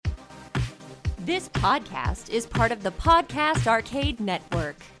This podcast is part of the Podcast Arcade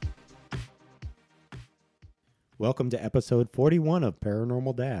Network. Welcome to episode 41 of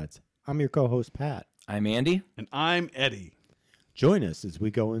Paranormal Dads. I'm your co-host, Pat. I'm Andy. And I'm Eddie. Join us as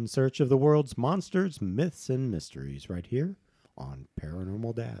we go in search of the world's monsters, myths, and mysteries right here on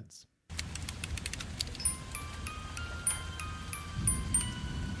Paranormal Dads.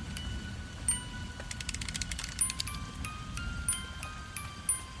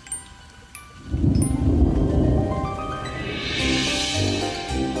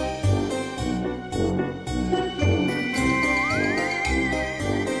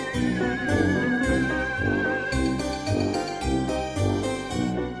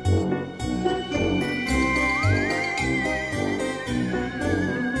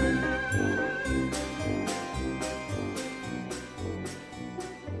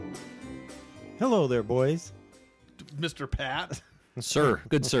 Hello there, boys. Mr. Pat. Sir,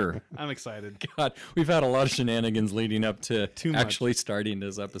 good sir. I'm excited. God, we've had a lot of shenanigans leading up to Too much. actually starting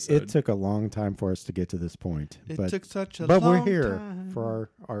this episode. It took a long time for us to get to this point. It took such a But we're long here time. for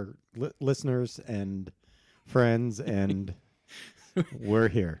our listeners and friends, and we're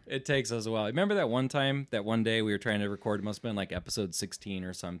here. It takes us a while. Remember that one time, that one day we were trying to record, it must have been like episode 16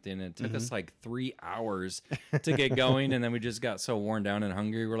 or something, and it took us like 3 hours to get going, and then we just got so worn down and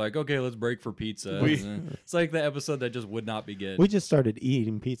hungry, we're like, okay, let's break for pizza. It's like the episode that just would not begin. We just started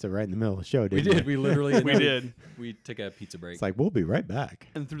eating pizza right in the middle of the show, We didn't we? did. We literally We did. We took a pizza break. It's like, we'll be right back.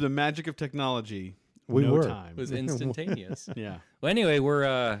 And through the magic of technology, We no were. time. It was instantaneous. Yeah. Well, anyway,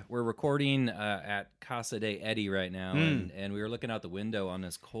 we're recording at Casa de Eddie right now, and we were looking out the window on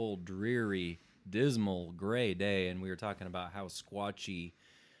this cold, dreary, dismal, gray day, and we were talking about how squatchy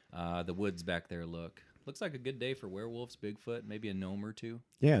the woods back there look. Looks like a good day for werewolves, Bigfoot, maybe a gnome or two.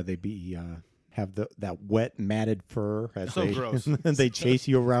 Yeah, they have that wet matted fur as So gross. they chase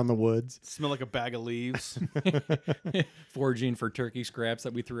you around the woods. Smell like a bag of leaves. Foraging for turkey scraps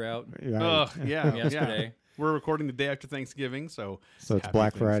that we threw out Right. Ugh, yeah. yesterday. Yeah. We're recording the day after Thanksgiving, so So it's happy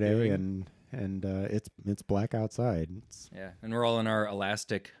Black Friday, Thanksgiving. and it's black outside. It's Yeah, and we're all in our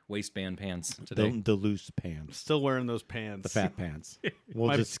elastic waistband pants today. the loose pants, still wearing those pants. the fat pants. We'll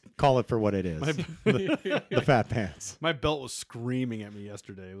My- just call it for what it is. The fat pants. My belt was screaming at me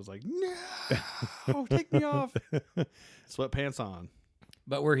yesterday. It was like, no, take me off. Sweatpants on.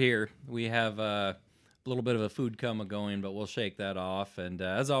 But we're here. We have a little bit of a food coma going, but we'll shake that off. And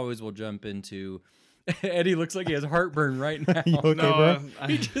as always, we'll jump into... Eddie looks like he has heartburn right now. You okay, bro?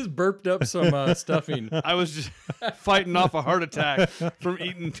 He just burped up some stuffing. I was just fighting off a heart attack from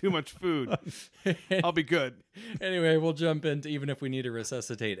eating too much food. I'll be good. Anyway, we'll jump into, even if we need to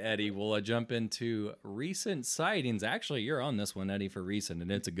resuscitate Eddie, we'll jump into recent sightings. Actually, you're on this one, Eddie, for recent,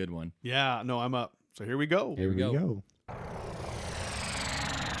 and it's a good one. Yeah, no, I'm up. So here we go. Here we go.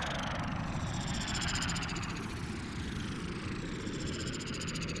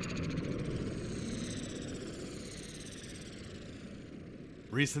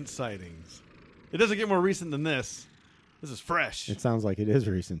 Recent sightings. It doesn't get more recent than this. This is fresh. It sounds like it is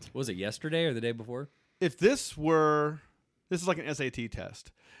recent. Was it yesterday or the day before? If this is like an SAT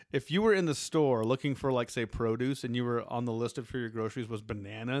test. If you were in the store looking for, like, say, produce, and you were on the list for your groceries was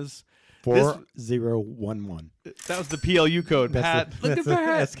bananas, 4011. that was the PLU code. That's Pat, the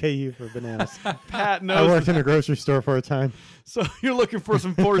SKU for bananas. Pat I knows. worked in a grocery store for a time. So you're looking for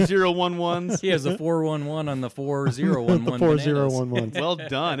some 4011s. He has a 411 on the 4011. The 4011. Well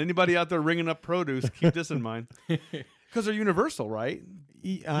done. Anybody out there ringing up produce, keep this in mind. Because they're universal, right?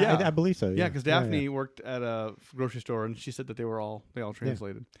 Yeah, I believe so. Yeah, because Yeah, Daphne yeah. worked at a grocery store, and she said that they all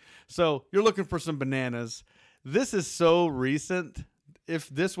translated. So you're looking for some bananas. This is so recent. If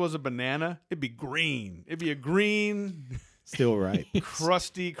this was a banana, it'd be green. It'd be a green, Still ripe.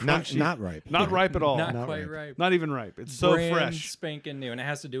 crusty, not crunchy. not ripe. Not ripe at all. Not Not quite ripe. right. Not even ripe. It's so Brand fresh. spanking new, and it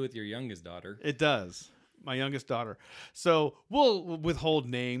has to do with your youngest daughter. It does. My youngest daughter. So we'll withhold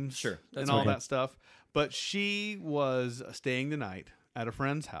names Sure, that's and all fine. that stuff. But she was staying the night at a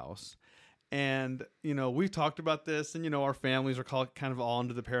friend's house. And, we've talked about this, and, our families are kind of all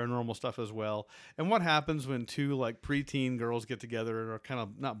into the paranormal stuff as well. And what happens when two, like, preteen girls get together and are kind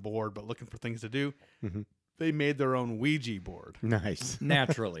of not bored, but looking for things to do? Mm-hmm. They made their own Ouija board. Nice.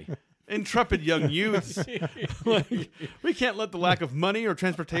 Naturally. Intrepid young youths. Like, we can't let the lack of money or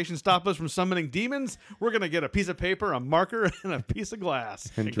transportation stop us from summoning demons. We're going to get a piece of paper, a marker, and a piece of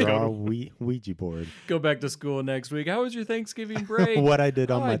glass. And draw a Ouija board. Go back to school next week. How was your Thanksgiving break? What I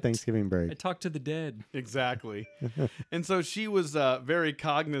did on Oh, my I- Thanksgiving I break. talked to the dead. Exactly. And so she was very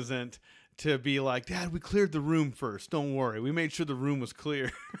cognizant to be like, Dad, we cleared the room first. Don't worry. We made sure the room was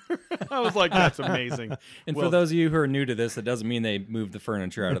clear. I was like, that's amazing. And Well, for those of you who are new to this, it doesn't mean they moved the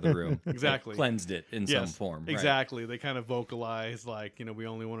furniture out of the room. Exactly. They cleansed it in some yes, form. Right? exactly. They kind of vocalize like, we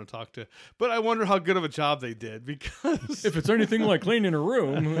only want to talk to. But I wonder how good of a job they did because If it's anything like cleaning a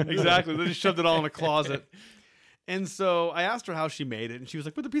room. exactly, they just shoved it all in a closet. And so I asked her how she made it, and she was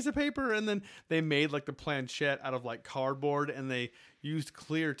like, with a piece of paper. And then they made like the planchette out of like cardboard, and they used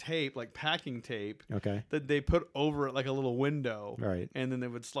clear tape, like packing tape, Okay. that they put over it like a little window. Right. And then they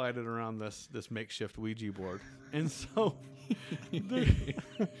would slide it around this makeshift Ouija board. And so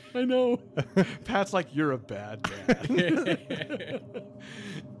I know. Pat's like, you're a bad dad.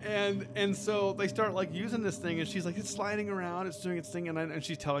 And so they start like using this thing, and she's like, it's sliding around, it's doing its thing, and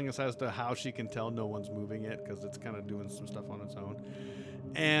she's telling us as to how she can tell no one's moving it because it's kind of doing some stuff on its own.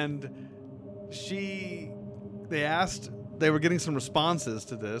 And they were getting some responses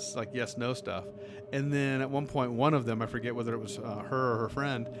to this, like yes, no stuff. And then at one point, one of them, I forget whether it was her or her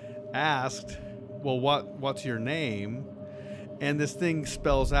friend, asked, well, what's your name? And this thing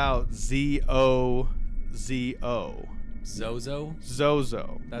spells out Zozo. Zozo?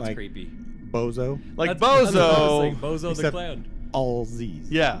 Zozo. That's Like- creepy. Bozo. Like That's Bozo. like Bozo the Except- Clown. All Z's.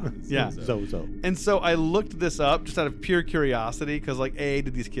 Yeah, yeah. Zozo. And so I looked this up just out of pure curiosity because, like, A,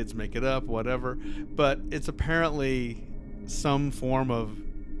 did these kids make it up? Whatever. But it's apparently some form of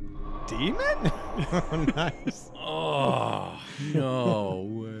demon? Nice. Oh,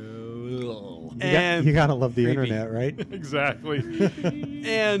 no. And you gotta love the creepy. internet, right? exactly.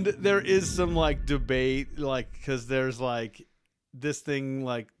 And there is some like debate, like, because there's like this thing,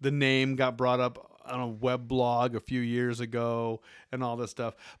 like the name got brought up on a web blog a few years ago and all this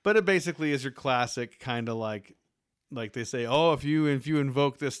stuff. But it basically is your classic kind of like they say, oh, if you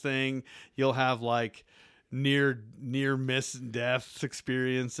invoke this thing, you'll have like near miss death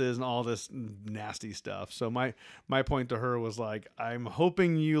experiences and all this nasty stuff. So my point to her was like, I'm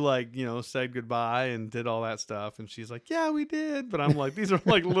hoping you like, said goodbye and did all that stuff. And she's like, yeah, we did. But I'm like, these are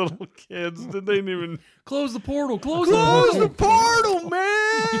like little kids that they didn't even Close the portal. Close the portal,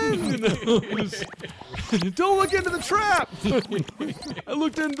 man. Don't look into the trap. I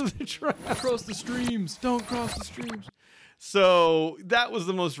looked into the trap. Cross the streams. Don't cross the streams. So that was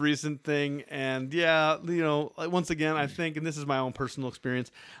the most recent thing. And yeah, once again, I think, and this is my own personal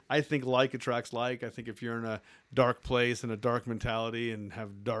experience, I think like attracts like. I think if you're in a dark place and a dark mentality and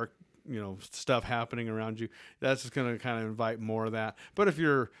have dark, stuff happening around you, that's just going to kind of invite more of that. But if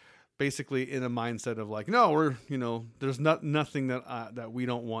you're basically in a mindset of like, no, we're, there's nothing that we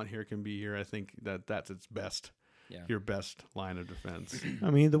don't want here can be here, I think that's its best. Yeah. Your best line of defense. I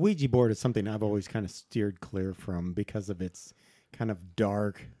mean, the Ouija board is something I've always kind of steered clear from because of its kind of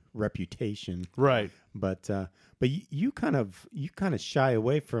dark reputation. Right. But you kind of shy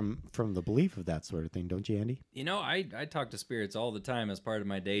away from the belief of that sort of thing, don't you, Andy? I talk to spirits all the time as part of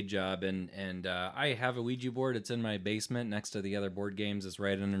my day job, and I have a Ouija board. It's in my basement next to the other board games. It's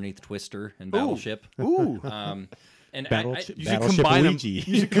right underneath Twister and Battleship. Ooh. And Battleship You should Battleship combine them. Ouija.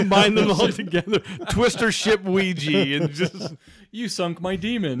 You should combine them all together. Twister ship Ouija and just you sunk my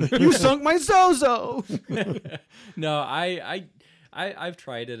demon. you sunk my Zozo. No, I've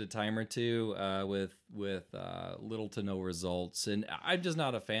tried it a time or two with little to no results, and I'm just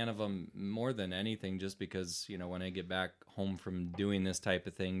not a fan of them more than anything. Just because when I get back home from doing this type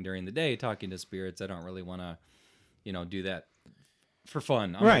of thing during the day, talking to spirits, I don't really want to, do that for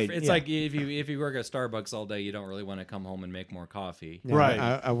fun. Right, It's yeah. like if you work at Starbucks all day, you don't really want to come home and make more coffee. Yeah, Right.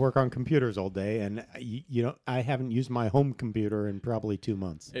 I work on computers all day, and I haven't used my home computer in probably 2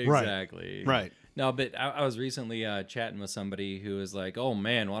 months. Exactly. Right. No, but I was recently chatting with somebody who was like, "Oh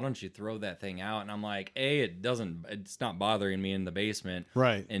man, why don't you throw that thing out?" And I'm like, A, it's not bothering me in the basement,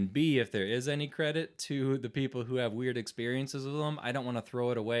 Right. and B, if there is any credit to the people who have weird experiences with them, I don't want to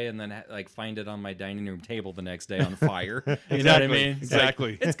throw it away and then find it on my dining room table the next day on fire. You know what I mean? It's like,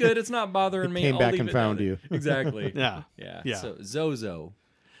 Exactly. it's good. It's not bothering me. Came I'll back leave and it found down. you. Exactly. Yeah. Yeah. Yeah. So Zozo.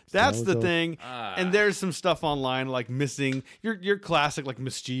 That's the Zozo. thing. And there's some stuff online like missing your classic like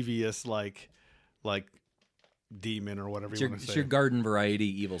mischievous like demon or whatever you want to It's say. your garden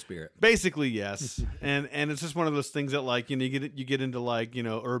variety evil spirit. Basically, yes. and it's just one of those things that like, you get into like,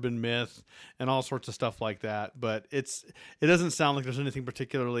 urban myth and all sorts of stuff like that. But it doesn't sound like there's anything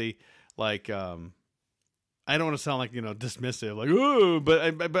particularly like, I don't want to sound like, dismissive, like, oh,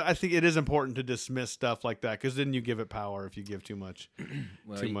 but I think it is important to dismiss stuff like that. 'Cause then you give it power if you give too much,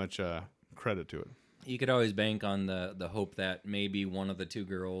 credit to it. You could always bank on the hope that maybe one of the two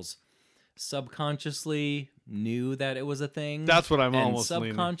girls subconsciously knew that it was a thing. That's what I'm and almost leaning.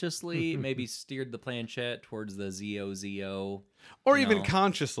 subconsciously maybe steered the planchette towards the ZOZO. Or you even know.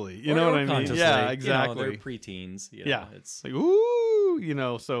 consciously. You Or know what I mean? consciously, Yeah, you know, exactly. they're preteens. You know, Yeah. It's Like, ooh, you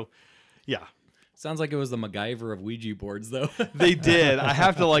know, so yeah. sounds like it was the MacGyver of Ouija boards, though. They did. I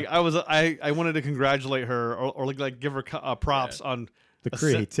have to I wanted to congratulate her or like give her props on The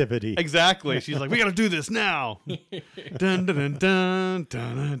creativity. Exactly. She's like, we got to do this now. Dun, dun, dun, dun,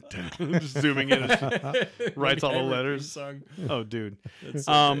 dun, dun, dun. Just zooming in, and writes all the letters. Song. Oh, dude. That's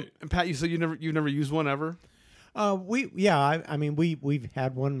so great. And Pat, you said you've never used one ever? I mean we've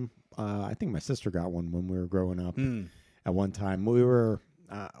had one. I think my sister got one when we were growing up. At one time, we were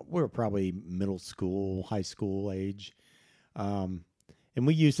probably middle school, high school age, and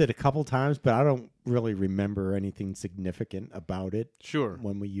we used it a couple times, but I don't really remember anything significant about it. Sure.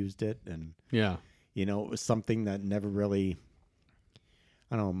 When we used it, and Yeah. it was something that never really,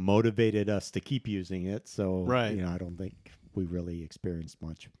 I don't know, motivated us to keep using it. So Right. I don't think we really experienced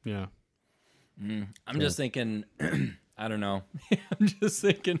much. Yeah. I'm just thinking, I don't know. I'm just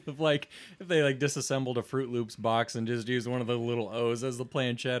thinking of like if they like disassembled a Fruit Loops box and just used one of the little O's as the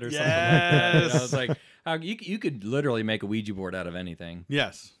planchette or something like that. Yes. It's like how you could literally make a Ouija board out of anything.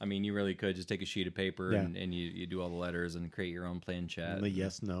 Yes. I mean, you really could just take a sheet of paper Yeah. and you do all the letters and create your own planchette. And the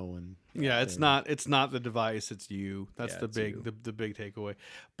yes, no, and Yeah, it's not the device, it's you. That's Yeah, the it's big you. the big takeaway.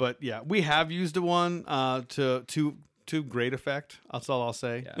 But yeah, we have used one to great effect. That's all I'll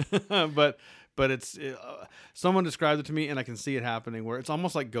say. Yeah. but it's someone described it to me and I can see it happening where it's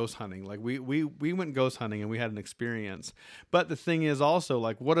almost like ghost hunting. Like we went ghost hunting and we had an experience. But the thing is also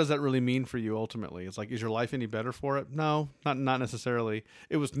like what does that really mean for you ultimately? It's like is your life any better for it? No, not necessarily.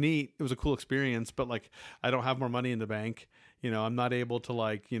 It was neat. It was a cool experience, but like I don't have more money in the bank. I'm not able to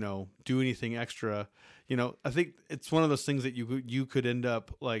like, do anything extra. I think it's one of those things that you could end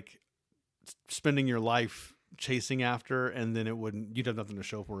up like spending your life chasing after, and then you'd have nothing to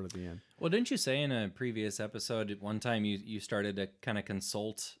show for it at the end. Well, didn't you say in a previous episode one time you started to kind of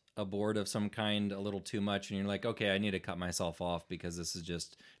consult a board of some kind a little too much, and you're like, okay, I need to cut myself off because this is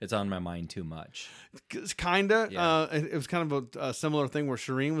just it's on my mind too much. It's kinda. Yeah. It was kind of a similar thing where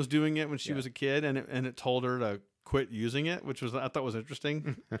Shireen was doing it when she was a kid, and it told her to quit using it, which I thought was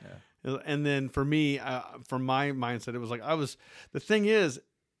interesting. And then for me, from my mindset, it was like the thing is,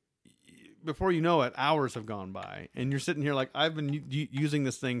 before you know it, hours have gone by, and you're sitting here like I've been using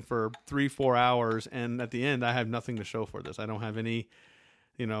this thing for 3-4 hours, and at the end, I have nothing to show for this. I don't have any,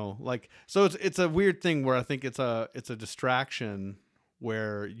 so it's a weird thing where I think it's a distraction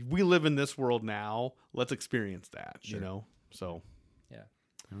where we live in this world now. Let's experience that, So Yeah.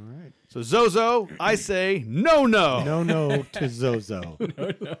 all right. so Zozo, I say no. No to Zozo.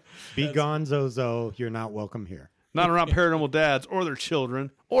 No. Be gone, Zozo. You're not welcome here. Not around paranormal dads or their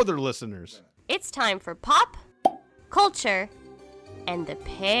children or their listeners. It's time for pop, culture, and the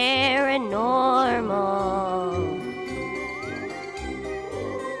paranormal.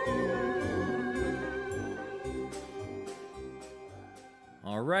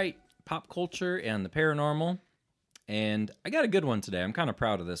 All right, pop culture and the paranormal. And I got a good one today. I'm kind of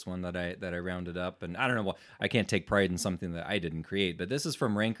proud of this one that I rounded up. And I don't know why I can't take pride in something that I didn't create, but this is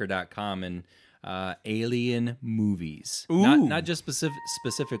from Ranker.com and alien movies. Ooh. Not just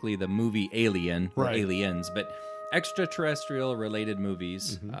specifically the movie Alien or Right. Aliens, but extraterrestrial related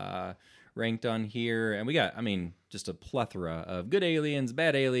movies ranked on here. And we got, just a plethora of good aliens,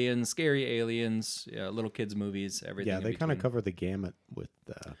 bad aliens, scary aliens, little kids movies, everything. Yeah, in they kind of between. cover the gamut with.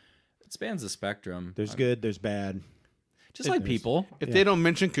 It spans the spectrum. There's good, there's bad. Just like people. If they don't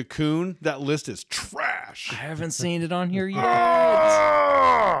mention Cocoon, that list is trash. I haven't seen it on here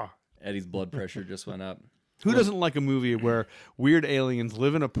yet. Eddie's blood pressure just went up. Who doesn't like a movie where weird aliens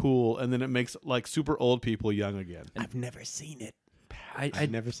live in a pool and then it makes like super old people young again? I've never seen it. I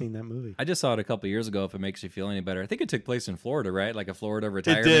I've never seen that movie. I just saw it a couple years ago. If it makes you feel any better, I think it took place in Florida, right? Like a Florida It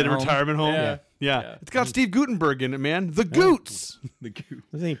retirement. did, home. retirement home. Yeah. Yeah. It's got Steve Gutenberg in it, man. The Goots. The goo.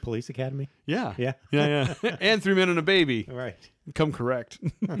 Wasn't he Police Academy? Yeah. Yeah. Yeah. And 3 Men and a Baby. All right. Come correct.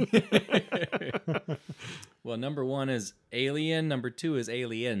 Well, number 1 is Alien. Number 2 is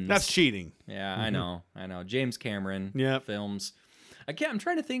Aliens. That's cheating. Yeah, I know. James Cameron Yep. films. I'm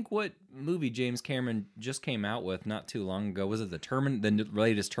trying to think what movie James Cameron just came out with not too long ago. Was it the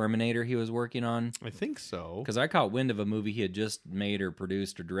latest Terminator he was working on? I think so. Because I caught wind of a movie he had just made or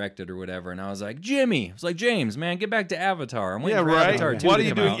produced or directed or whatever, and I was like, Jimmy! I was like, James, man, get back to Avatar. I'm waiting Yeah, for right. Avatar 2 Why to are you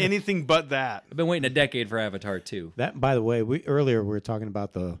come doing out. anything but that? I've been waiting a decade for Avatar 2. That, by the way, earlier we were talking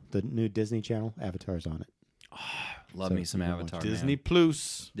about the new Disney Channel. Avatar's on it. Love So me some you can watch Avatar, Disney man.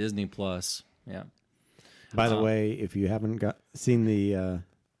 Plus. Disney Plus. Yeah. By the way, if you haven't seen the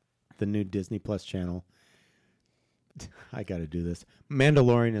the new Disney Plus channel. I got to do this.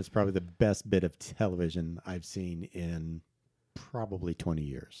 Mandalorian is probably the best bit of television I've seen in probably 20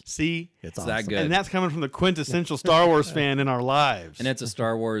 years. See? It's Is awesome. that good? And that's coming from the quintessential Star Wars fan in our lives. And it's a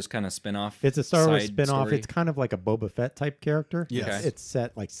Star Wars kind of spin-off. It's a Star Wars side spinoff. story. It's kind of like a Boba Fett type character. Yes. Okay. It's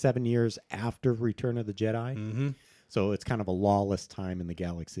set like 7 years after Return of the Jedi. Mm-hmm. So it's kind of a lawless time in the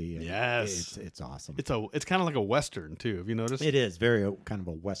galaxy. And Yes. It's awesome. It's kind of like a Western, too. Have you noticed? It is very kind of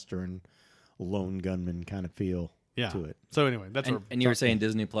a Western lone gunman kind of feel to it. So anyway, that's and you were saying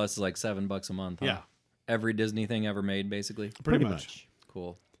Disney Plus is like $7 a month, huh? Yeah. Every Disney thing ever made, basically. pretty much.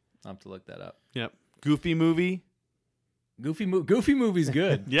 Cool. I'll have to look that up. Yep. Goofy movie. Goofy movie's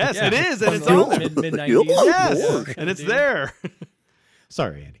good. Yes, Yeah. it is, and it's From on there. mid 90s. Yes, and it's there.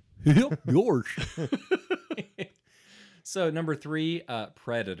 Sorry, Andy. Yours. So number 3,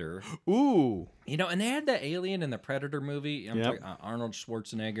 Predator. Ooh. You know, and they had the Alien and the Predator movie. I'm Yep. talking Arnold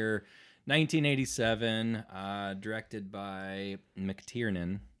Schwarzenegger, 1987, directed by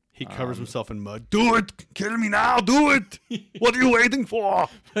McTiernan. He covers himself in mud. Do it! Kill me now! Do it! What are you waiting for?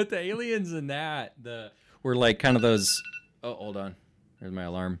 But the aliens in that were like kind of those. Oh, hold on. There's my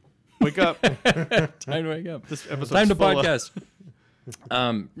alarm. Wake up. Time to wake up. This episode's Time to full of-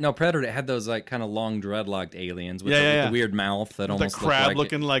 podcast. No, Predator had those like kind of long dreadlocked aliens with, Yeah, with the weird mouth that The almost crab looked like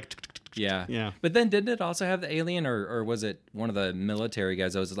looking like. Yeah. Yeah. But then didn't it also have the alien, or was it one of the military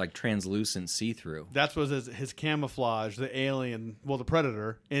guys that was like translucent see-through? That was his camouflage. The alien, well, the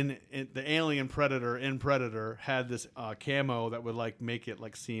Predator in the alien Predator in Predator had this camo that would like make it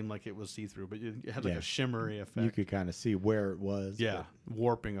like seem like it was see through, but it had like Yeah. a shimmery effect. You could kind of see where it was. Yeah,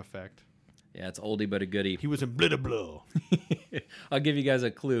 warping effect. Yeah, it's oldie but a goodie. He was in Blitterblow. I'll give you guys a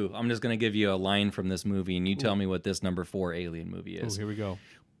clue. I'm just going to give you a line from this movie, and you tell me what this number 4 alien movie Oh, is. here we go.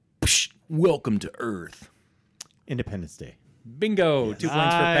 Welcome to Earth. Independence Day. Bingo. 2 points for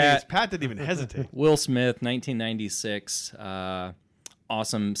Nice. Pat. Pat didn't even hesitate. Will Smith, 1996.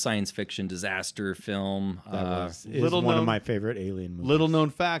 Awesome science fiction disaster film. Is little one known- of my favorite alien movies. Little known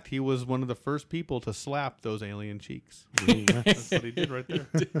fact: he was one of the first people to slap those alien cheeks. That's what he did right there.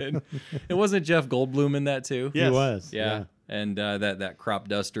 it wasn't Jeff Goldblum in that too? Yes. He was. Yeah. And that crop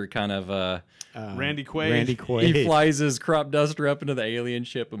duster kind of Randy Quaid. Randy Quaid. he flies his crop duster up into the alien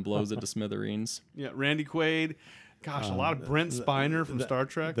ship and blows it to smithereens. Yeah, Randy Quaid. Gosh, a lot of Brent Spiner from Star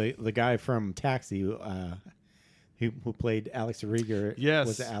Trek. The guy from Taxi, who played Alex Rieger. Yes.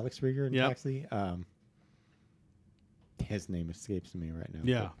 Was it Alex Rieger in Yep. Taxi? His name escapes me right now.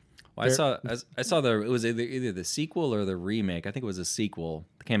 yeah. Well, I saw it was either the sequel or the remake. I think it was a sequel.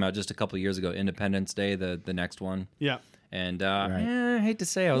 It came out just a couple of years ago. Independence Day, the next one. Yeah. And I hate to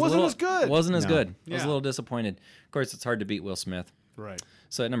say, I was Wasn't a as good. Wasn't as No. good. I was Yeah. a little disappointed. Of course, it's hard to beat Will Smith. Right.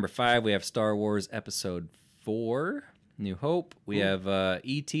 So at number 5, we have Star Wars Episode 4, New Hope. We have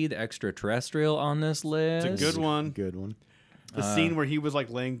E.T. the Extraterrestrial on this list. It's a good one. Good one. The scene where he was like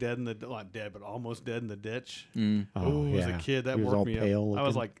laying dead in the not dead, but almost dead in the ditch. Oh, As a yeah. kid, that He was all worked me pale up. I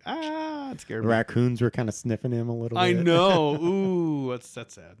was looking. like, it scared The me. raccoons were kind of sniffing him a little bit. I know. Ooh, that's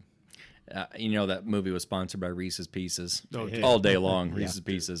sad. You know that movie was sponsored by Reese's Pieces Oh, it did. all day long. Reese's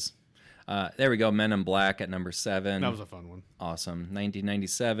Pieces. There we go. Men in Black at number 7. That was a fun one. Awesome.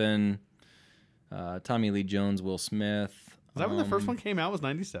 1997. Tommy Lee Jones, Will Smith. Is that when the first one came out? Was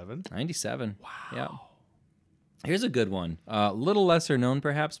 97? 97. Wow. Yeah. Here's a good one. A little lesser known,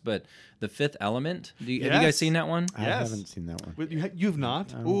 perhaps, but The Fifth Element. Have you guys Yes. seen that one? I Yes. haven't seen that one. Wait, you've not?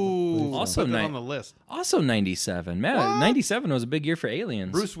 don't Ooh, believe so. Also put that ni- on the list. Also 97. Man, What? 97 was a big year for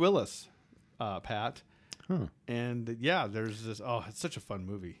aliens. Bruce Willis, Pat. Huh. And yeah, there's this. Oh, it's such a fun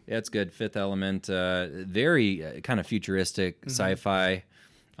movie. Yeah, it's good. Fifth Element. Very kind of futuristic sci-fi.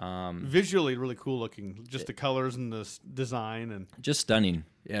 Visually, really cool looking. Just the colors and the design and Just stunning.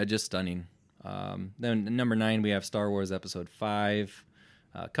 Yeah, just stunning. Then at number 9, we have Star Wars Episode 5.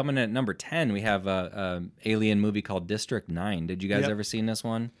 Coming in at number 10, we have a alien movie called District 9. Did you guys Yep. ever seen this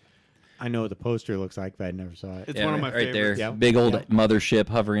one? I know what the poster looks like, but I never saw it. it's Yeah, one of my right favorites. there. Yep. Big old Yep. mothership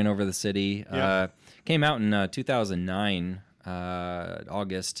hovering over the city. Yeah. Came out in 2009,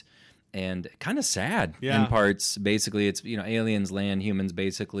 August, and kind of sad Yeah. in parts. Basically, it's aliens land, humans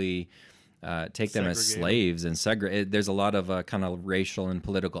basically take them as Segregate. slaves and segregate. There's a lot of kind of racial and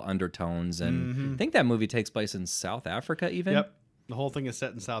political undertones, and I think that movie takes place in South Africa, even. Yep. The whole thing is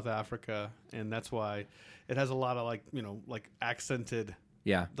set in South Africa, and that's why it has a lot of like accented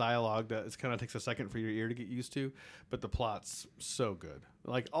Yeah. dialogue that it kind of takes a second for your ear to get used to, but the plot's so good.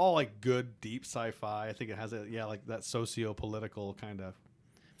 Like all like good deep sci-fi. I think it has like that socio-political kind of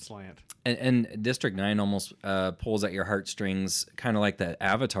slant. And District 9 almost pulls at your heartstrings, kind of like that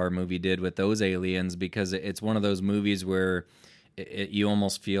Avatar movie did with those aliens, because it's one of those movies where you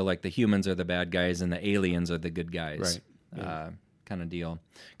almost feel like the humans are the bad guys and the aliens are the good guys. Right. Kind of deal.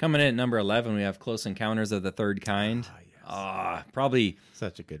 Coming in at number 11, we have Close Encounters of the Third Kind. Probably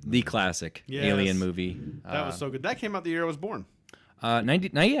Such a good the movie. classic Yes. alien movie. That was so good. That came out the year I was born.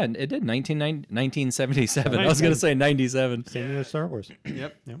 1977. I was going to say 97. Same with Star Wars.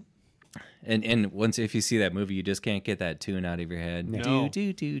 Yep. And once if you see that movie, you just can't get that tune out of your head. No.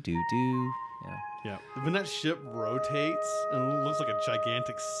 Do. Yeah. Yeah. When that ship rotates and it looks like a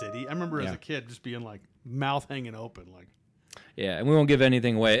gigantic city, I remember as Yeah. a kid just being like mouth hanging open, like Yeah, and we won't give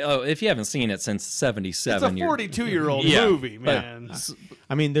anything away. Oh, if you haven't seen it since it's '77, a 42-year-old Yeah, movie, but- man.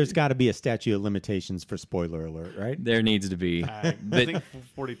 I mean, there's got to be a statute of limitations for spoiler alert, right? there needs to be. I think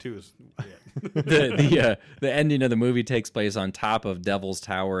 42 is. Yeah. The ending of the movie takes place on top of Devil's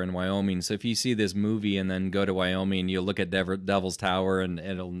Tower in Wyoming. So if you see this movie and then go to Wyoming, you'll look at Devil's Tower and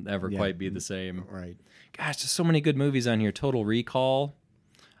it'll never Yeah. quite be the same. Right. Gosh, there's so many good movies on here. Total Recall,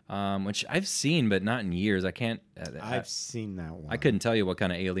 which I've seen but not in years. I can't. I've seen that one. I couldn't tell you what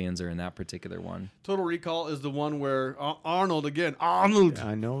kind of aliens are in that particular one. Total Recall is the one where Arnold I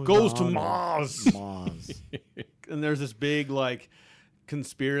know. goes to Arnold. Mars. Mars. And there's this big like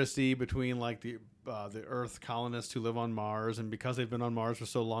conspiracy between like the Earth colonists who live on Mars, and because they've been on Mars for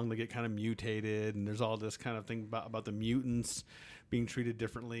so long, they get kind of mutated, and there's all this kind of thing about the mutants being treated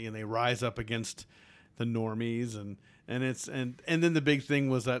differently, and they rise up against the normies, and then the big thing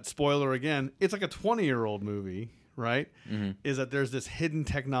was that, spoiler again, it's like a 20-year-old movie, right? Mm-hmm. Is that there's this hidden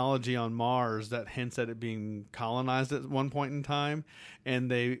technology on Mars that hints at it being colonized at one point in time,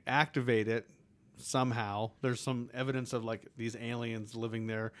 and they activate it somehow. There's some evidence of like these aliens living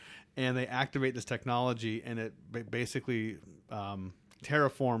there, and they activate this technology, and it basically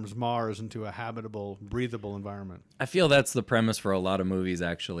terraforms Mars into a habitable, breathable environment. I feel that's the premise for a lot of movies,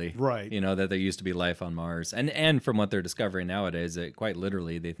 actually. Right. You know, that there used to be life on Mars. And from what they're discovering nowadays, quite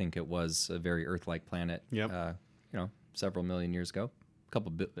literally, they think it was a very Earth-like planet, Yep. Several million years ago. A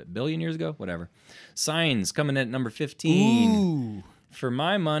couple billion years ago? Whatever. Signs coming in at number 15. Ooh. For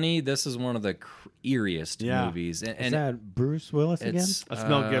my money, this is one of the eeriest Yeah. movies. And Is that Bruce Willis again? it's That's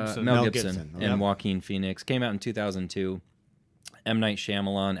Mel Gibson. Mel Mel Gibson, Gibson, and yep. Joaquin Phoenix. Came out in 2002. M. Night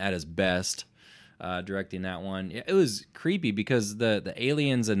Shyamalan at his best, directing that one. It was creepy because the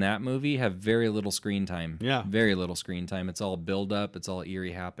aliens in that movie have very little screen time. Yeah. Very little screen time. It's all build up. It's all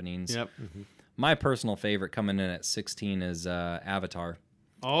eerie happenings. Yep. My personal favorite coming in at 16 is Avatar.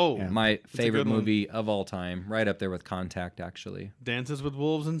 Oh, Yeah. My favorite good one. movie of all time. Right up there with Contact, actually. Dances with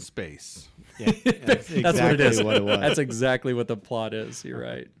Wolves in Space. Yeah, that's exactly That's what it is. What it was. That's exactly what the plot is. You're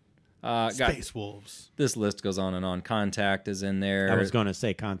right. Space Wolves. This list goes on and on. Contact is in there. I was going to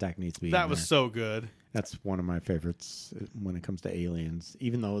say Contact needs to be. That in was there. so good. That's one of my favorites when it comes to aliens.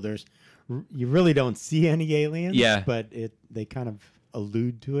 Even though you really don't see any aliens. Yeah. But they kind of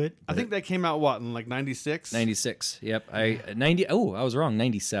allude to it. I think that came out in like 96? 96. Yep. I was wrong.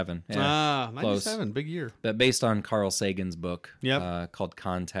 97. Yeah. 97, big year. But based on Carl Sagan's book called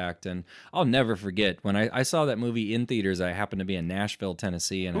Contact. And I'll never forget when I saw that movie in theaters. I happened to be in Nashville,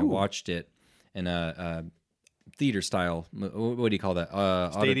 Tennessee, and I watched it in a theater style. What do you call that?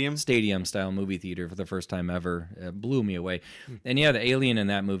 Stadium style movie theater for the first time ever. It blew me away. And yeah, the alien in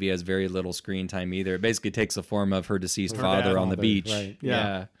that movie has very little screen time either. It basically takes the form of her deceased father on the father, beach. right.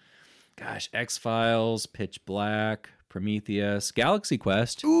 Yeah. Gosh, X-Files, Pitch Black, Prometheus, Galaxy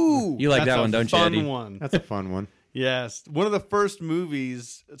Quest. Ooh, You like that's that a one, don't you, fun Eddie? one. That's a fun one. Yes, one of the first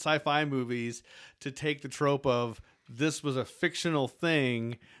movies, sci-fi movies, to take the trope of this was a fictional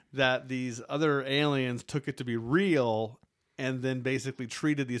thing that these other aliens took it to be real, and then basically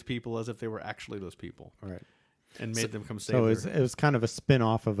treated these people as if they were actually those people, Right. and made them come save So her. it was kind of a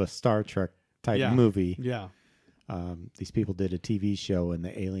spin-off of a Star Trek type Yeah. movie. Yeah, These people did a TV show, and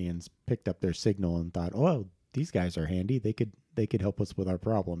the aliens picked up their signal and thought, "Oh, these guys are handy. They could help us with our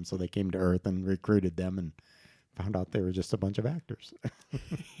problem." So they came to Earth and recruited them, and found out they were just a bunch of actors.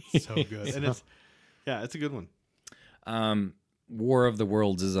 so good, and it's a good one. War of the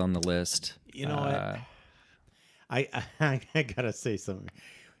Worlds is on the list. You know what? I gotta say something.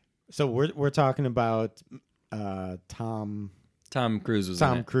 So we're talking about Tom Cruise was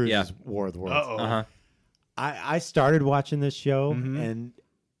in it. Cruise's Yeah. War of the Worlds. Uh-oh. Uh-huh. I started watching this show, and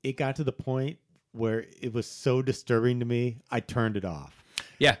it got to the point where it was so disturbing to me, I turned it off.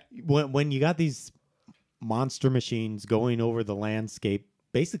 Yeah. When you got these monster machines going over the landscape,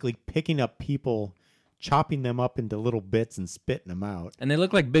 basically picking up people chopping them up into little bits and spitting them out. And they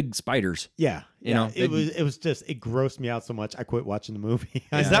look like big spiders. Yeah, You know, it was just it grossed me out so much I quit watching the movie.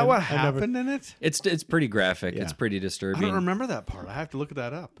 Is that what happened in it? It's pretty graphic. Yeah. It's pretty I disturbing. don't remember that part. I have to look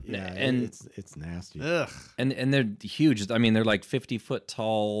that up. Yeah, And- it's nasty. Ugh. And they're huge. I mean, they're like 50-foot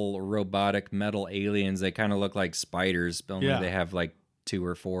tall robotic metal aliens. They kind of look like spiders, but only Yeah. they have like 2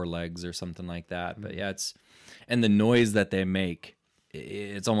 or 4 legs or something like that. But yeah, and the noise that they make,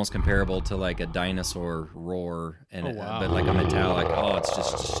 it's almost comparable to like a dinosaur roar, and Oh, wow. but like a metallic. Oh, it's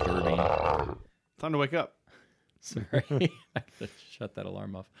just disturbing. Time to wake up. Sorry, I gotta shut that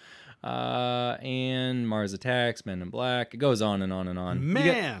alarm off. And Mars Attacks, Men in Black. It goes on and on and on. You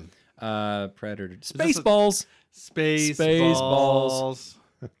Man. get, Predator, this a- Spaceballs. Spaceballs.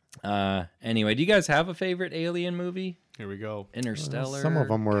 Anyway, do you guys have a favorite alien movie? Here we go. Interstellar. Some of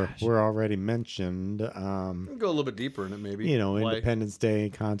them were already mentioned. Go a little bit deeper in it, maybe. You know, Like- Independence Day,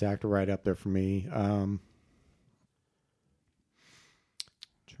 Contact are right up there for me. Trying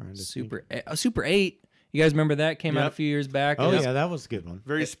to think. Super 8. You guys remember that came out a Yep. few years back? Oh It was- yeah, that was a good one.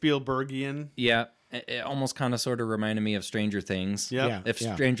 Very Spielbergian. yeah. It almost kind of sort of reminded me of Stranger Things. Yep. Yeah. If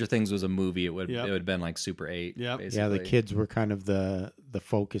Stranger Things was a movie, it would Yep. have been like Super 8. Yep. Basically. Yeah, the kids were kind of the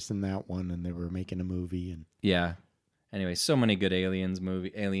focus in that one, and they were making a movie. And Yeah. Anyway, so many good alien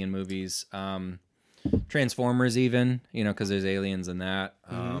movies. Transformers, even, you know, because there's aliens in that.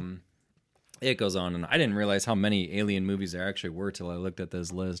 It goes on, and I didn't realize how many alien movies there actually were till I looked at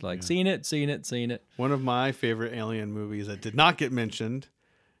this list. Like, seen it. One of my favorite alien movies that did not get mentioned.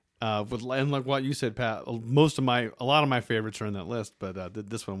 And like what you said, Pat, a lot of my favorites are in that list, but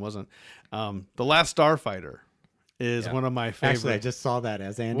this one wasn't. The Last Starfighter is one of my favorites. actually, I just saw that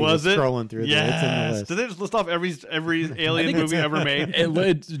as Andy was was it scrolling through. Yes. It's in the list. Did they just list off every alien movie ever made?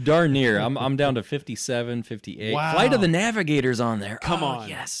 It's darn near. I'm down to 57, 58. Wow. Flight of the Navigator's on there. Come Oh, on.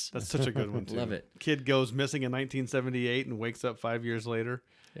 yes. That's such a good one too. Love it. Kid goes missing in 1978 and wakes up 5 years later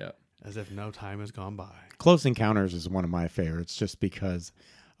Yeah. as if no time has gone by. Close Encounters is one of my favorites, just because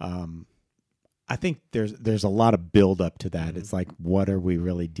I think there's a lot of build up to that. It's like, what are we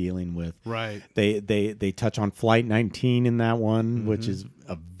really dealing with? Right. They touch on Flight 19 in that one, which is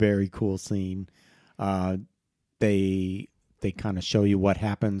a very cool scene. They kind of show you what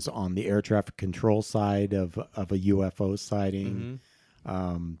happens on the air traffic control side of a UFO sighting.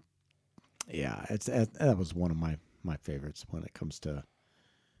 Yeah, that was one of my favorites when it comes to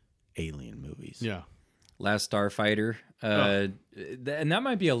alien movies. Yeah. Last Starfighter. And that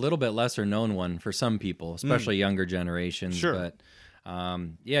might be a little bit lesser known one for some people, especially younger generations. Sure. But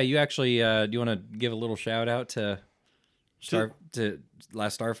yeah, you actually, do you want to give a little shout out to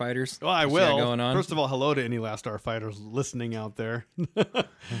Last Starfighters? Well, I See that will. Going on? First of all, hello to any Last Starfighters listening out there.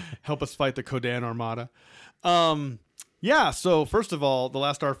 Help us fight the Kodan Armada. Yeah, so first of all, the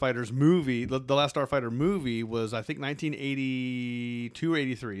Last Starfighters movie, the Last Starfighter movie was, I think, 1982 or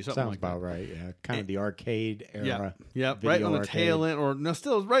 83, something Sounds like about that. right. Yeah, kind of the arcade era. Yeah, video right on the arcade. tail end, or no,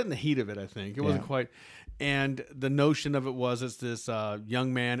 still right in the heat of it, I think. It wasn't Yeah. quite. And the notion of it was it's this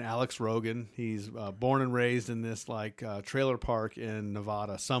young man, Alex Rogan. He's born and raised in this trailer park in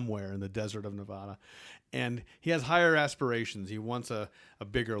Nevada, somewhere in the desert of Nevada. And he has higher aspirations. He wants a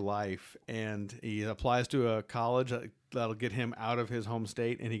bigger life. And he applies to a college that'll get him out of his home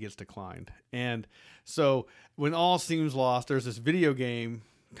state, and he gets declined. And so when all seems lost, there's this video game,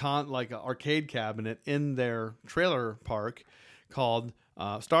 like an arcade cabinet in their trailer park called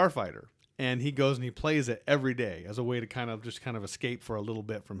Starfighter. And he goes and he plays it every day as a way to kind of escape for a little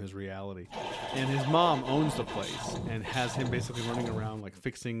bit from his reality. And his mom owns the place and has him basically running around like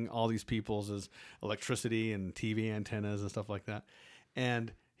fixing all these people's electricity and TV antennas and stuff like that.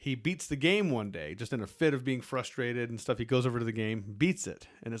 And he beats the game one day, just in a fit of being frustrated and stuff. He goes over to the game, beats it,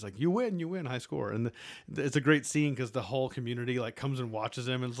 and it's like, you win, high score. And it's a great scene because the whole community comes and watches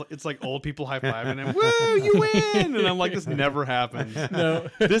him, and it's like old people high-fiving him, woo, you win! And I'm like, this never happens. No.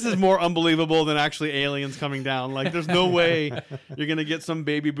 This is more unbelievable than actually aliens coming down. Like, there's no way you're going to get some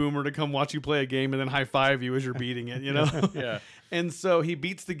baby boomer to come watch you play a game and then high-five you as you're beating it, you know? Yeah. And so he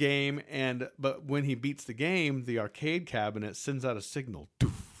beats the game, but when he beats the game, the arcade cabinet sends out a signal, doof,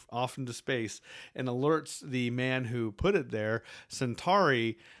 off into space, and alerts the man who put it there,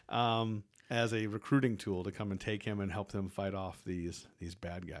 Centauri, as a recruiting tool to come and take him and help them fight off these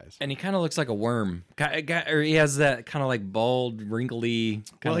bad guys. And he kind of looks like a worm. Or he has that kind of like bald, wrinkly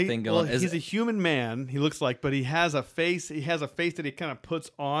kind of thing going. Well, he's a human man. He looks like, but he has a face. He has a face that he kind of puts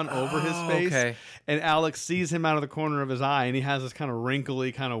on over his face. Okay. And Alex sees him out of the corner of his eye, and he has this kind of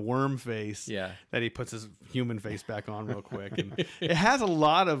wrinkly, kind of worm face. Yeah. That he puts his human face back on real quick. And it has a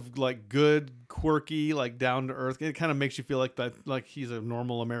lot of good, quirky, like down to earth. It kind of makes you feel like that, like he's a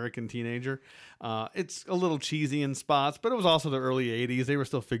normal American teenager. It's a little cheesy in spots, but it was also the early '80s. They were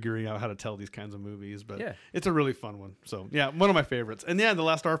still figuring out how to tell these kinds of movies, but it's a really fun one. So yeah, one of my favorites. And yeah, the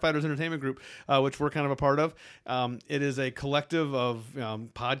Last Starfighters Entertainment Group, which we're kind of a part of. It is a collective of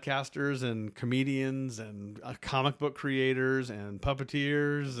podcasters and comedians and comic book creators and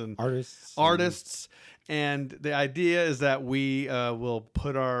puppeteers and artists. And the idea is that we will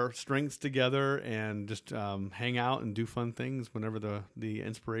put our strengths together and just hang out and do fun things whenever the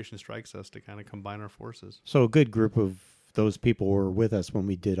inspiration strikes us to kind of combine our forces. So a good group of those people were with us when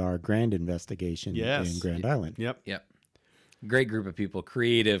we did our grand investigation in Grand Island. Yep. Great group of people,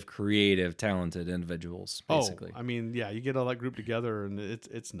 creative, talented individuals, basically. Oh, I mean, yeah, you get all that group together and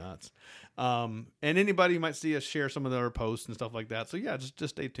it's nuts. And anybody might see us share some of their posts and stuff like that. So yeah, just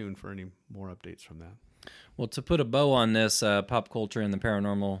stay tuned for any more updates from that. Well, to put a bow on this pop culture and the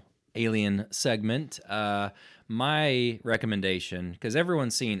paranormal alien segment, my recommendation, because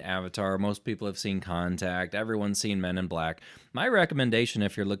everyone's seen Avatar, most people have seen Contact, everyone's seen Men in Black. My recommendation,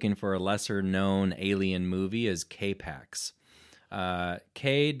 if you're looking for a lesser known alien movie, is K-Pax.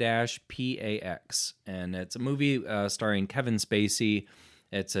 K-PAX. And it's a movie starring Kevin Spacey.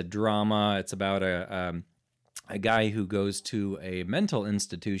 It's a drama. It's about a guy who goes to a mental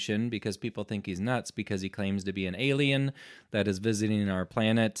institution because people think he's nuts because he claims to be an alien that is visiting our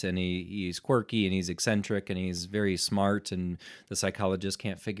planet, and he's quirky and he's eccentric and he's very smart, and the psychologist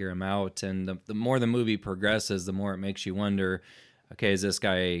can't figure him out. And the more the movie progresses, the more it makes you wonder, okay, is this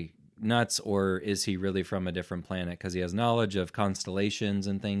guy nuts or is he really from a different planet? Because he has knowledge of constellations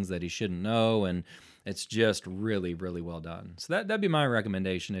and things that he shouldn't know, and it's just really, really well done. So that'd be my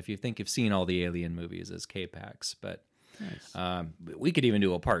recommendation if you think you've seen all the alien movies, is K-Pax. But nice. We could even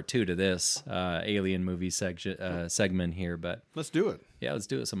do a part 2 to this alien movie segment here. But let's do it. Yeah, let's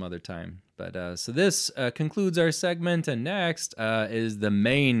do it some other time. But so this concludes our segment, and next is the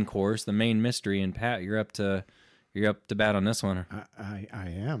main course, the main mystery. And Pat, you're up to bat on this one. I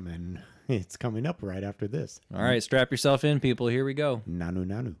am, and it's coming up right after this. All right, strap yourself in, people. Here we go.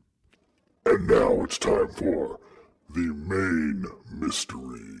 Nanu. And now it's time for the main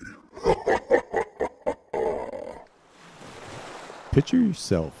mystery. Picture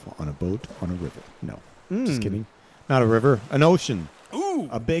yourself on a boat on a river. No, just kidding. Not a river, an ocean. Ooh,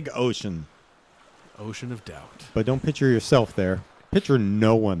 a big ocean. Ocean of doubt. But don't picture yourself there. Picture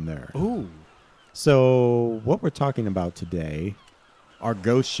no one there. Ooh. So what we're talking about today are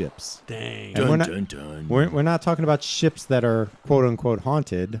ghost ships. Dang. And we're not talking about ships that are quote unquote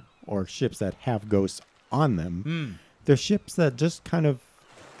haunted or ships that have ghosts on them. They're ships that just kind of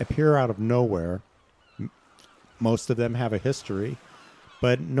appear out of nowhere. Most of them have a history,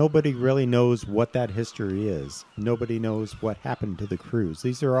 but nobody really knows what that history is. Nobody knows what happened to the crews.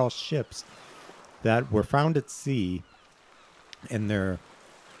 These are all ships that were found at sea, and their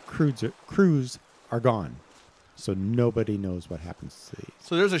crews are gone. So nobody knows what happens to these.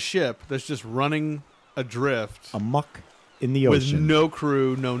 So there's a ship that's just running adrift, amuck in the with ocean, no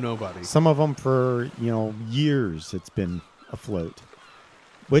crew, nobody. Some of them for years it's been afloat,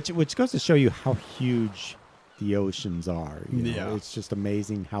 which goes to show you how huge the oceans are. It's just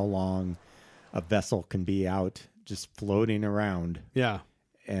amazing how long a vessel can be out just floating around. Yeah,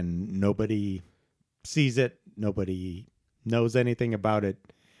 and nobody sees it. Nobody knows anything about it.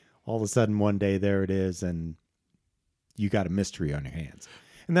 All of a sudden, one day there it is, and you got a mystery on your hands.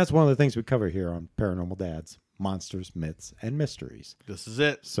 And that's one of the things we cover here on Paranormal Dads: monsters, myths, and mysteries. This is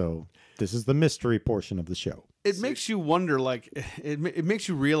it. So this is the mystery portion of the show. It makes you wonder, like, it makes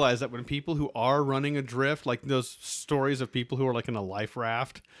you realize that when people who are running adrift, like those stories of people who are like in a life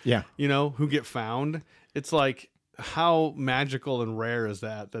raft, who get found, it's like, how magical and rare is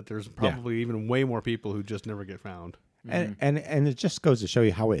that there's probably even way more people who just never get found. And it just goes to show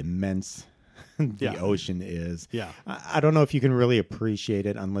you how immense the ocean is. Yeah. I don't know if you can really appreciate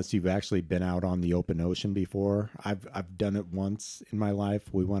it unless you've actually been out on the open ocean before. I've done it once in my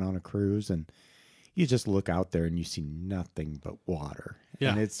life. We went on a cruise, and you just look out there and you see nothing but water.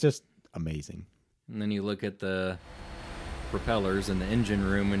 Yeah. And it's just amazing. And then you look at the propellers in the engine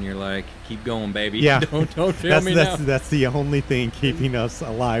room, and you're like, keep going, baby. Yeah. Don't fail me now. That's the only thing keeping us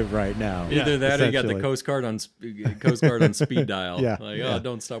alive right now. Either that or you got the Coast Guard on speed dial. Yeah.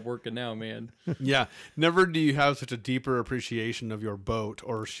 Don't stop working now, man. Yeah. Never do you have such a deeper appreciation of your boat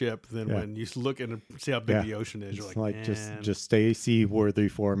or ship than when you look and see how big the ocean is. You're it's like, just stay seaworthy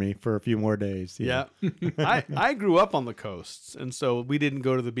for me for a few more days. Yeah. I grew up on the coasts, and so we didn't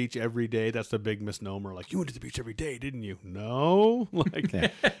go to the beach every day. That's the big misnomer. Like, you went to the beach every day, didn't you? No. no. Like, Yeah.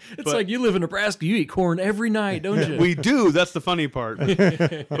 It's like you live in Nebraska. You eat corn every night, don't you? we do. That's the funny part.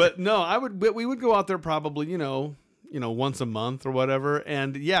 But no, we would go out there probably, once a month or whatever.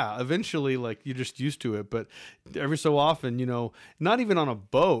 And yeah, eventually, like, you're just used to it. But every so often, not even on a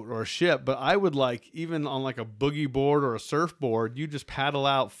boat or a ship, but I would, like, even on like a boogie board or a surfboard, you just paddle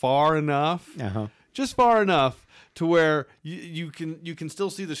out far enough, just far enough to where you can still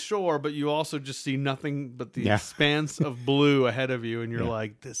see the shore, but you also just see nothing but the expanse of blue ahead of you, and you're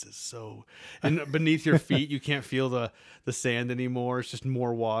like, this is so. And beneath your feet, you can't feel the sand anymore. It's just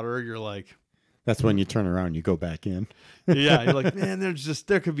more water. You're like, That's when you turn around and you go back in. yeah, you're like, man,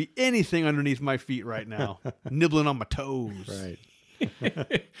 there could be anything underneath my feet right now, nibbling on my toes. Right.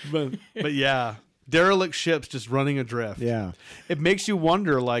 But yeah. Derelict ships just running adrift. Yeah. It makes you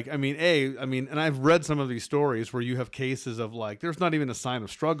wonder, like, and I've read some of these stories where you have cases of, like, there's not even a sign of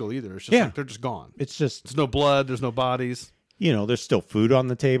struggle either. It's just like they're just gone. It's just, There's no blood. There's no bodies. there's still food on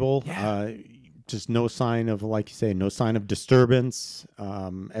the table. Just no sign of, like you say, no sign of disturbance.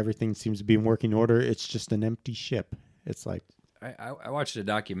 Everything seems to be in working order. It's just an empty ship. It's like, I watched a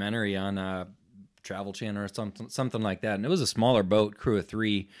documentary on Travel Channel or something like that, and it was a smaller boat, crew of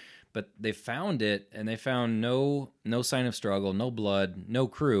 3. But they found it, and they found no sign of struggle, no blood, no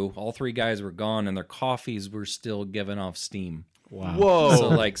crew. All 3 guys were gone, and their coffees were still giving off steam. wow. Whoa. So,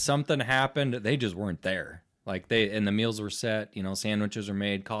 like, something happened. They just weren't there. Like, and the meals were set. Sandwiches were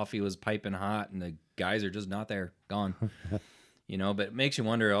made. Coffee was piping hot, and the guys are just not there. Gone. But it makes you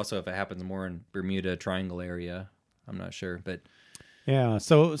wonder also if it happens more in Bermuda Triangle area. I'm not sure, but Yeah.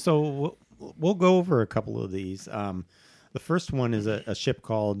 So we'll go over a couple of these. The first one is a ship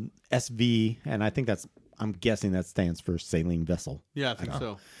called SV, and I'm guessing that stands for sailing vessel. Yeah, I think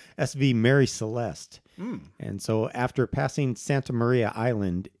so. SV Mary Celeste. And so after passing Santa Maria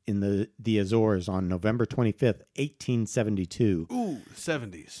Island in the Azores on November 25th, 1872, Ooh,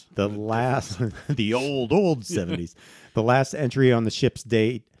 70s. the last, the old 70s, the last entry on the ship's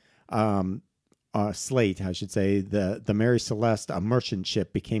date, slate, I should say, the Mary Celeste, a merchant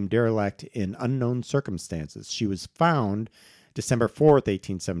ship, became derelict in unknown circumstances. She was found December 4th,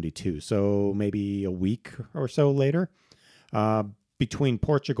 1872, so maybe a week or so later, between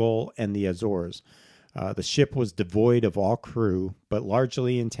Portugal and the Azores. The ship was devoid of all crew, but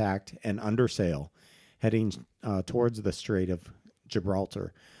largely intact and under sail, heading towards the Strait of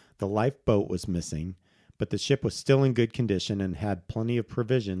Gibraltar. The lifeboat was missing, but the ship was still in good condition and had plenty of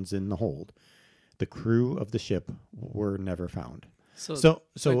provisions in the hold. The crew of the ship were never found. So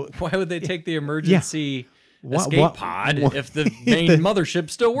why would they take the emergency escape What- pod what- if the main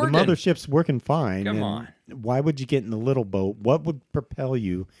mothership's still working? The mothership's working fine. Come and on. Why would you get in the little boat? What would propel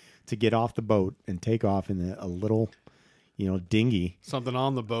you to get off the boat and take off in a little, dinghy? Something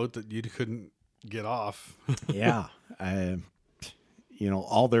on the boat that you couldn't get off. Yeah.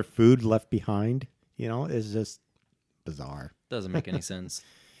 All their food left behind, is just bizarre. Doesn't make any sense.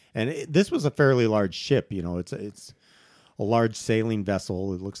 And this was a fairly large ship. It's a large sailing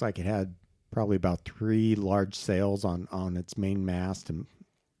vessel. It looks like it had probably about 3 large sails on its main mast, and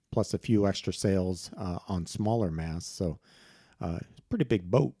plus a few extra sails on smaller masts. So it's a pretty big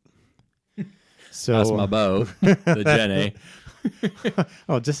boat. So That's my boat, the Gen A.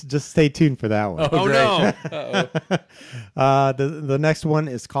 oh, just stay tuned for that one. Oh, no. The next one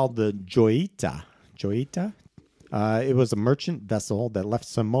is called the Joita. Joita. It was a merchant vessel that left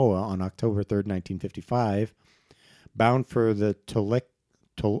Samoa on October 3rd, 1955, bound for the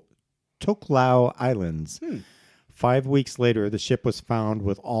Tokelau Islands. 5 weeks later, the ship was found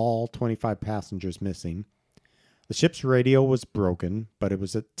with all 25 passengers missing. The ship's radio was broken, but it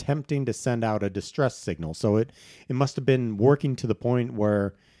was attempting to send out a distress signal. So it must have been working to the point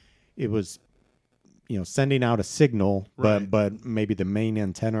where it was, sending out a signal, Right. but maybe the main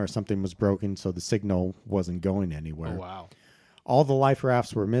antenna or something was broken, so the signal wasn't going anywhere. Oh, wow. All the life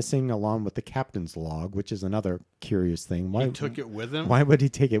rafts were missing, along with the captain's log, which is another curious thing. Why He took it with him? Why would he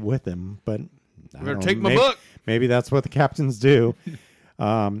take it with him? But I Better don't know, take my maybe, book. Maybe that's what the captains do.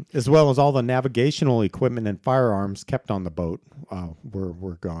 As well as all the navigational equipment and firearms kept on the boat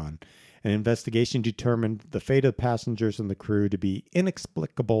were gone. An investigation determined the fate of the passengers and the crew to be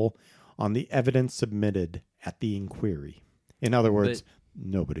inexplicable on the evidence submitted at the inquiry. In other words,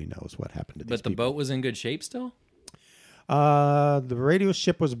 nobody knows what happened to these But the people. boat was in good shape still? The radio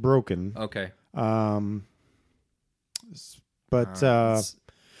ship was broken. Okay. But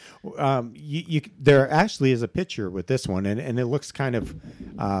there actually is a picture with this one, and it looks kind of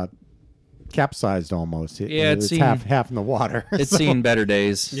capsized almost. It's seen- half in the water. It's So- seen better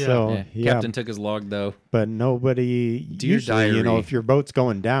days. So, yeah. Captain took his log, though. But nobody Dear usually, diary. if your boat's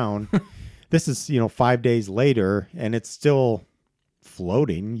going down, This is 5 days later, and it's still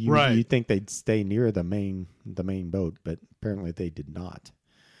floating. Right. You think they'd stay near the main boat, but apparently they did not.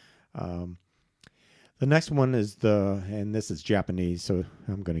 The next one is and this is Japanese, so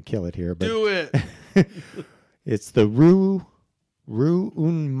I'm going to kill it here. But Do it. it's the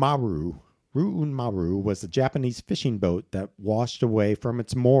Ru'unmaru. Ru'unmaru was a Japanese fishing boat that washed away from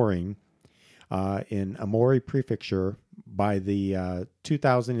its mooring in Aomori Prefecture by the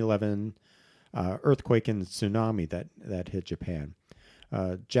 2011 earthquake and tsunami that hit Japan.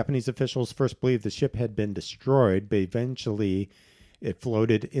 Japanese officials first believed the ship had been destroyed, but eventually it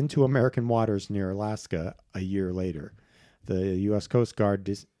floated into American waters near Alaska a year later. The U.S. Coast Guard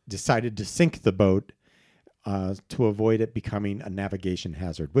decided to sink the boat to avoid it becoming a navigation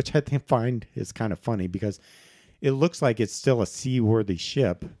hazard, which I find is kind of funny because it looks like it's still a seaworthy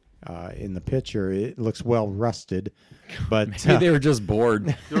ship. In the picture, it looks well rusted, but Maybe they were just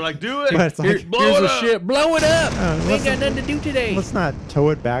bored. You're like, do it. But it's like, Blow Here's it a up. ship. Blow it up. We ain't let's- got nothing to do today. let's not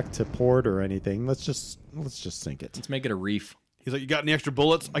tow it back to port or anything. Let's just sink it. Let's make it a reef. He's like, you got any extra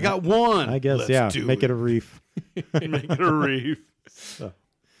bullets? I got one. I guess, Let's yeah. Make it a reef. Make it a reef.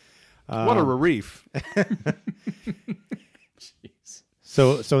 What a reef.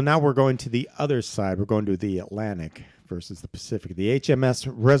 So now we're going to the other side. We're going to the Atlantic versus the Pacific. The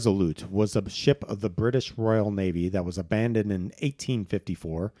HMS Resolute was a ship of the British Royal Navy that was abandoned in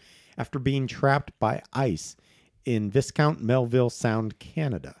 1854 after being trapped by ice in Viscount Melville Sound,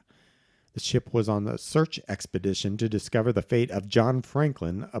 Canada. The ship was on a search expedition to discover the fate of John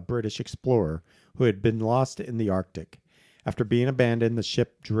Franklin, a British explorer who had been lost in the Arctic. After being abandoned, the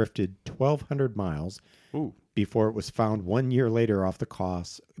ship drifted 1,200 miles before it was found 1 year later off the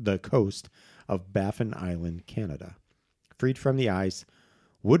coast of Baffin Island, Canada. Freed from the ice,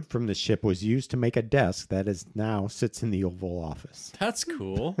 wood from the ship was used to make a desk that now sits in the Oval Office. That's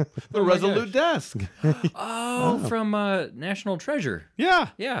cool. The Resolute desk. From National Treasure. Yeah.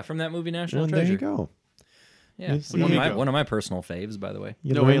 Yeah, from that movie National Well, Treasure. there you go. Yeah, You see- one of my personal faves, by the way.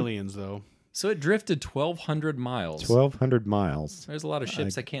 You No learn aliens, though. So it drifted 1,200 miles. 1,200 miles. There's a lot of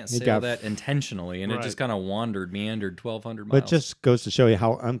ships that can't it sail got that intentionally, and it Right. just kind of meandered 1,200 miles. But it just goes to show you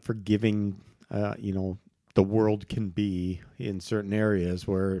how unforgiving, the world can be in certain areas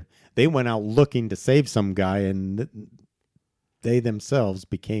where they went out looking to save some guy and they themselves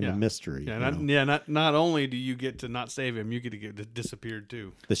became a mystery. Yeah, not only do you get to not save him, you get to get disappeared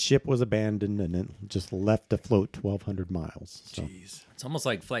too. The ship was abandoned and it just left afloat 1,200 miles. So. Jeez. It's almost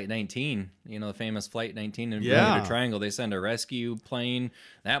like Flight 19, the famous Flight 19 in Yeah. Bermuda Triangle. They send a rescue plane.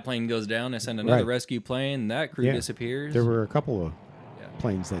 That plane goes down. They send another Right. rescue plane. That crew Yeah. disappears. There were a couple of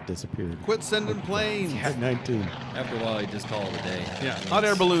planes that disappeared. Quit sending planes. At 19. After a while, you just call it a day. Yeah, hot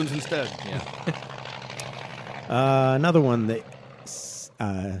air balloons instead. Yeah. Another one, the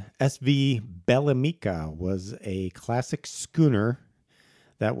SV Bellamica was a classic schooner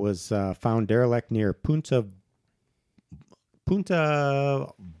that was found derelict near Punta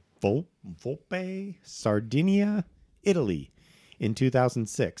Volpe, Sardinia, Italy in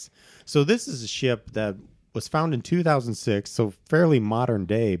 2006. So this is a ship that was found in 2006, so fairly modern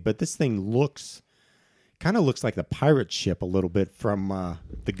day, but this thing kind of looks like the pirate ship a little bit from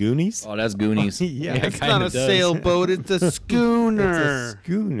the Goonies. Oh, that's Goonies. Yeah, it It's kinda not a does. sailboat, it's a schooner. It's a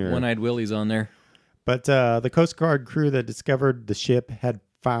schooner. One-eyed Willie's on there. But the Coast Guard crew that discovered the ship had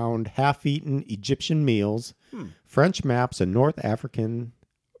found half-eaten Egyptian meals, French maps of North African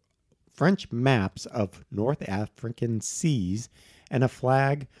seas, and a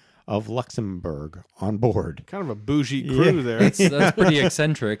flag of Luxembourg on board. Kind of a bougie crew there. That's pretty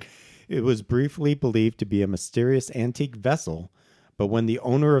eccentric. It was briefly believed to be a mysterious antique vessel, but when the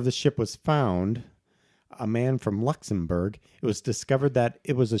owner of the ship was found, a man from Luxembourg, it was discovered that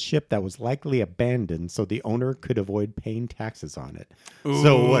it was a ship that was likely abandoned so the owner could avoid paying taxes on it.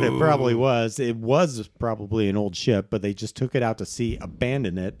 So what it was probably an old ship, but they just took it out to sea,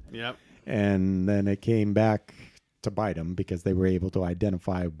 abandoned it, Yep. and then it came back to bite them because they were able to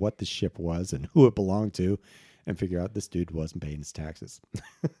identify what the ship was and who it belonged to and figure out this dude wasn't paying his taxes.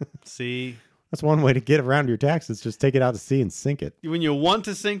 See, That's one way to get around your taxes. Just take it out to sea and sink it. when you want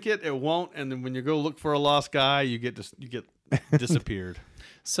to sink it, it won't, and then when you go look for a lost guy, you get disappeared.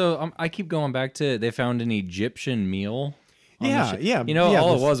 So I keep going back to they found an Egyptian meal. on the Yeah, ship. yeah,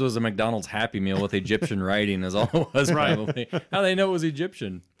 all this- it was a McDonald's Happy Meal with Egyptian writing is all it was probably. How they know it was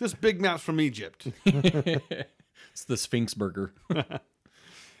Egyptian? This Big Map's from Egypt. It's the Sphinx burger.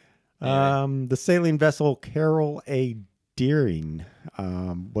 The sailing vessel Carol A. Deering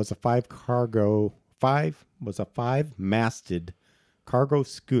was a five-masted cargo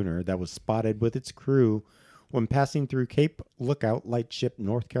schooner that was spotted with its crew when passing through Cape Lookout Lightship,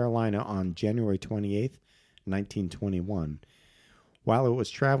 North Carolina on January 28th, 1921, while it was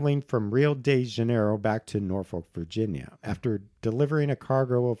traveling from Rio de Janeiro back to Norfolk, Virginia. After delivering a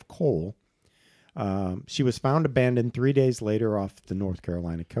cargo of coal, she was found abandoned 3 days later off the North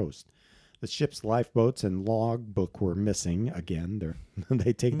Carolina coast. The ship's lifeboats and logbook were missing. Again,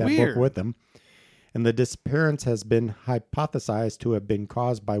 they take that Weird. book with them. And the disappearance has been hypothesized to have been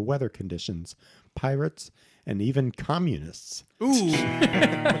caused by weather conditions, pirates, and even communists. Ooh,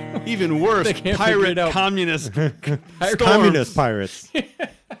 even worse, can't figure pirate it out. communist. Communist pirates.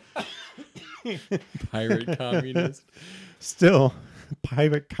 Pirate communist. Still,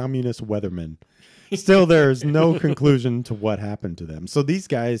 pirate communist weathermen. Still, there is no conclusion to what happened to them. So these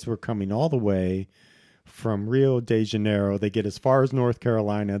guys were coming all the way from Rio de Janeiro. They get as far as North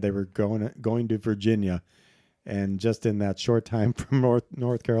Carolina. They were going to Virginia. And just in that short time from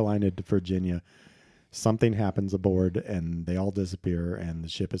North Carolina to Virginia, something happens aboard and they all disappear and the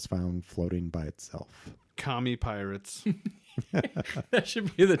ship is found floating by itself. Commie pirates. That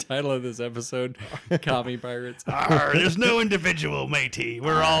should be the title of this episode. Commie pirates. Arr, there's no individual, matey.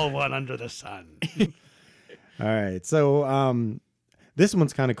 We're all one under the sun. All right. So this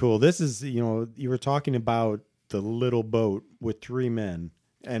one's kind of cool. This is, you were talking about the little boat with 3 men.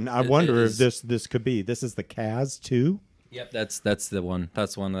 And I wonder if this could be. This is the Kaz 2. Yep, that's the one.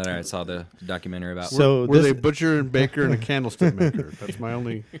 That's the one that I saw the documentary about. So Were they butcher and baker and a candlestick maker? That's my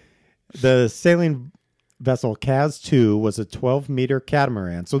only. the sailing vessel Kaz 2 was a 12-meter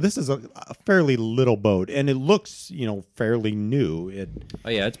catamaran. So this is a fairly little boat, and it looks, fairly new. Oh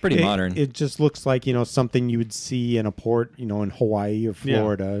yeah, it's pretty modern. It just looks like, something you would see in a port, in Hawaii or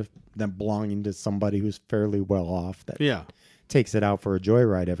Florida, that belonging to somebody who's fairly well off. That takes it out for a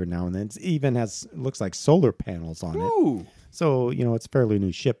joyride every now and then. It even looks like solar panels on it. So, it's a fairly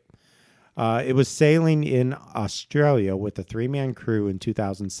new ship. It was sailing in Australia with a 3-man crew in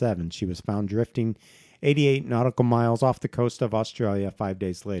 2007. She was found drifting 88 nautical miles off the coast of Australia 5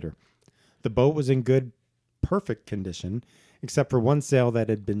 days later. The boat was in perfect condition, except for one sail that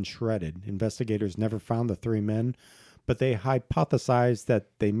had been shredded. Investigators never found the 3 men, but they hypothesized that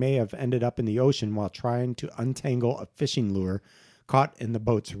they may have ended up in the ocean while trying to untangle a fishing lure caught in the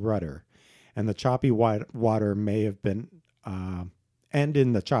boat's rudder. And the choppy water may have been, unable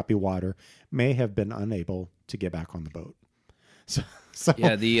to get back on the boat. So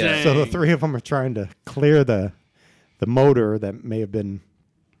Yeah, so the 3 of them are trying to clear the motor that may have been.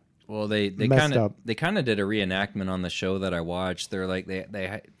 Well, they messed up. kind of did a reenactment on the show that I watched. They're like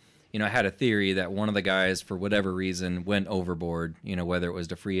they had a theory that one of the guys, for whatever reason, went overboard. Whether it was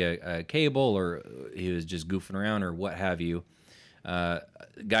to free a cable or he was just goofing around or what have you.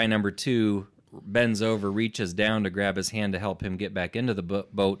 Guy number 2 bends over, reaches down to grab his hand to help him get back into the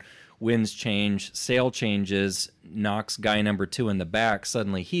boat. Winds change, sail changes, knocks guy number 2 in the back.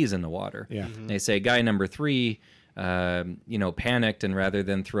 Suddenly he's in the water. Yeah. They say guy number 3, panicked, and rather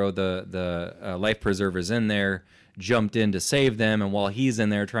than throw the life preservers in there, jumped in to save them. And while he's in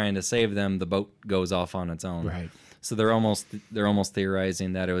there trying to save them, the boat goes off on its own. Right. So they're almost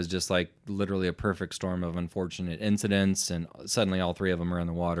theorizing that it was just like literally a perfect storm of unfortunate incidents, and suddenly all 3 of them are in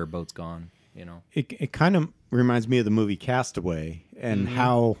the water, boat's gone. It kind of reminds me of the movie Castaway and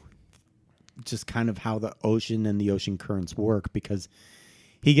how the ocean and the ocean currents work, because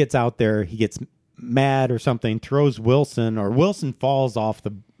he gets out there, he gets mad or something, throws Wilson falls off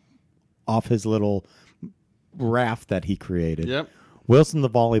his little raft that he created. Yep. Wilson, the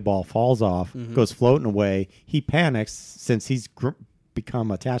volleyball, falls off, goes floating away. He panics since he's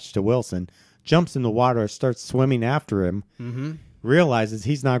become attached to Wilson, jumps in the water, starts swimming after him, realizes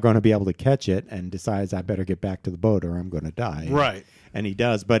he's not going to be able to catch it, and decides, I better get back to the boat or I'm going to die. Right. And he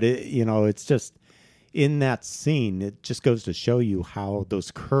does. But, it's just in that scene, it just goes to show you how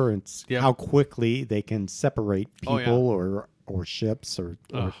those currents, how quickly they can separate people or ships or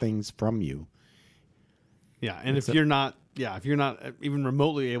things from you. Yeah, and if you're not even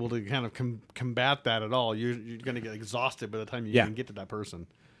remotely able to kind of combat that at all, you're going to get exhausted by the time you even get to that person.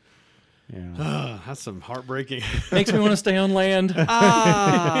 Yeah. That's some heartbreaking. Makes me want to stay on land.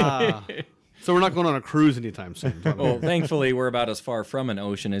 So we're not going on a cruise anytime soon. Well, thankfully, we're about as far from an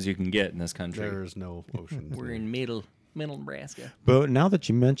ocean as you can get in this country. There's no ocean. We're in middle Nebraska. But now that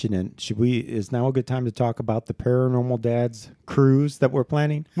you mention it, is now a good time to talk about the Paranormal Dads cruise that we're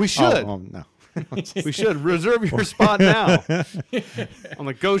planning? We should. Oh, no. We should reserve your spot now on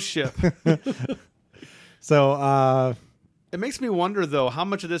the ghost ship. So, it makes me wonder though, how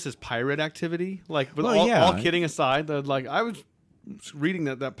much of this is pirate activity? Like, with Well, all kidding aside, I was reading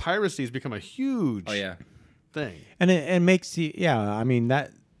that piracy has become a huge thing. and it makes you, I mean,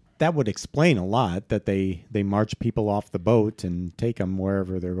 that that would explain a lot. That they march people off the boat and take them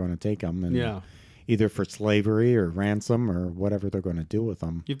wherever they're going to take them, and Yeah. either for slavery or ransom or whatever they're going to do with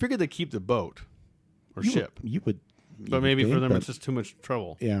them. You figured they keep the boat or ship, You would, but maybe for them it's just too much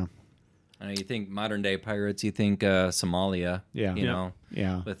trouble. yeah, You think modern day pirates? You think Somalia? Yeah. You Yeah. know,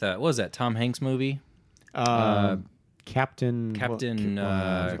 yeah. with what was that Tom Hanks movie? Captain Captain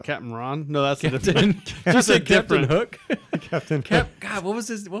Captain Ron? No, that's a Captain. different. Just a like Captain different- Hook. Captain. God, what was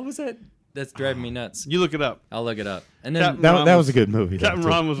his? What was that? That's driving me nuts. You look it up. I'll look it up. And then Captain that Ron that was- was a good movie. though, Captain too.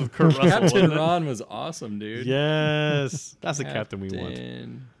 Ron was with Kurt Russell. Captain wasn't it? Ron was awesome, dude. Yes, that's the captain we want.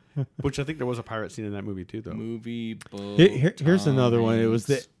 Captain Which I think there was a pirate scene in that movie too, though. movie boat. Here's Tom another one. It was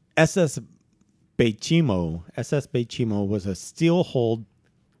the Hanks. SS Bechimo. SS Bechimo was a steel-hulled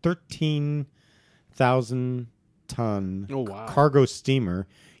 13,000-ton Oh, wow. cargo steamer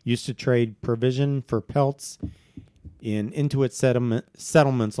used to trade provision for pelts into its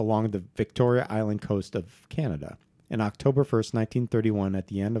settlements along the Victoria Island coast of Canada. On October 1st, 1931, at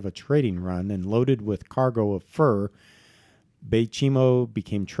the end of a trading run and loaded with cargo of fur, Bechimo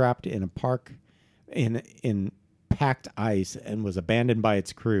became trapped in a park in packed ice and was abandoned by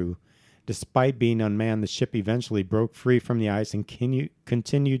its crew. Despite being unmanned, the ship eventually broke free from the ice and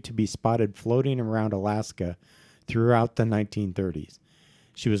continued to be spotted floating around Alaska throughout the 1930s.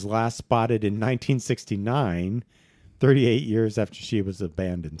 She was last spotted in 1969, 38 years after she was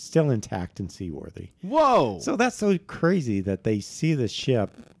abandoned, still intact and seaworthy. Whoa! So that's so crazy that they see the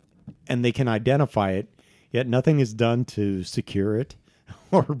ship and they can identify it, yet nothing is done to secure it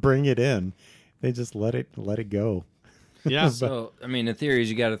or bring it in. They just let it go. yeah. So, I mean, the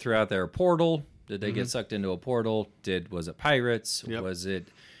theories you got to throw out there: a portal. Did Mm-hmm. they get sucked into a portal? Was it pirates? Yep. Was it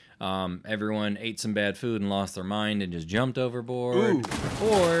everyone ate some bad food and lost their mind and just jumped overboard?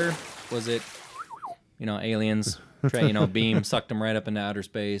 Or was it, aliens? Beam sucked them right up into outer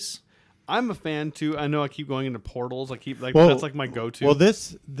space. I'm a fan too. I know I keep going into portals. I keep Well- that's like my go-to. Well,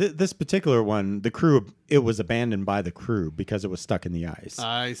 this particular one, the crew, it was abandoned by the crew because it was stuck in the ice.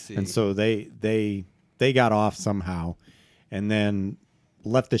 I see. And so they got off somehow and then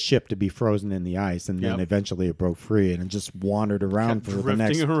left the ship to be frozen in the ice, and then Yep. eventually it broke free and it just wandered around Kept for the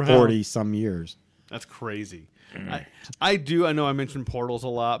next drifting around. 40 some years. That's crazy. I know I mentioned portals a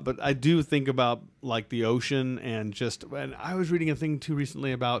lot, but I do think about like the ocean and I was reading a thing too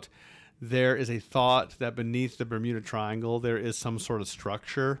recently about there is a thought that beneath the Bermuda Triangle there is some sort of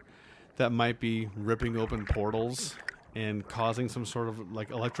structure that might be ripping open portals and causing some sort of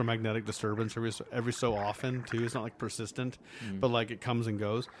like electromagnetic disturbance every so often too. It's not like persistent, but like it comes and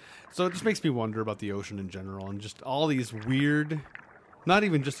goes. So it just makes me wonder about the ocean in general and just all these weird, not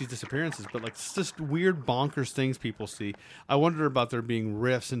even just these disappearances, but like just weird bonkers things people see. I wonder about there being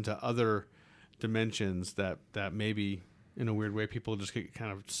rifts into other dimensions that maybe in a weird way people just get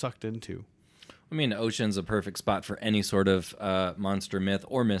kind of sucked into. I mean, the ocean's a perfect spot for any sort of monster myth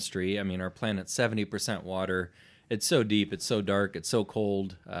or mystery. I mean, our planet's 70% water. It's so deep, it's so dark, it's so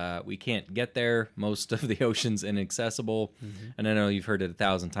cold. We can't get there. Most of the ocean's inaccessible. And I know you've heard it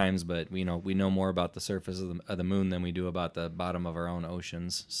 1,000 times, but we know more about the surface of the moon than we do about the bottom of our own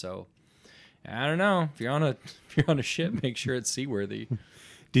oceans. So I don't know. If you're on a ship, make sure it's seaworthy.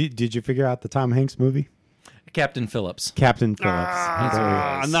 Did you figure out the Tom Hanks movie? Captain Phillips. Captain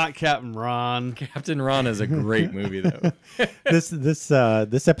Phillips. Not Captain Ron. Captain Ron is a great movie, though.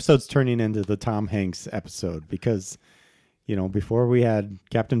 This episode's turning into the Tom Hanks episode because, before we had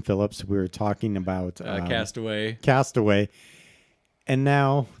Captain Phillips, we were talking about Castaway. Castaway, and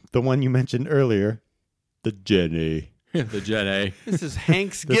now the one you mentioned earlier, the Jenny. The Jenny. This is This is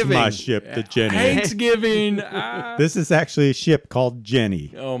Hanksgiving. my ship, the Jenny. Thanksgiving. Ah. This is actually a ship called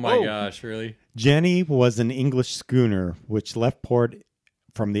Jenny. Oh my gosh, really? Jenny was an English schooner which left port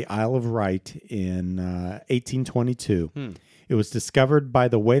from the Isle of Wight in 1822. It was discovered by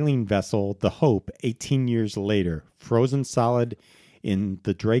the whaling vessel the Hope 18 years later, frozen solid in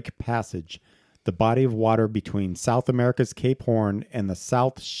the Drake Passage, the body of water between South America's Cape Horn and the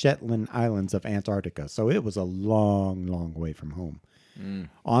South Shetland Islands of Antarctica. So it was a long, long way from home.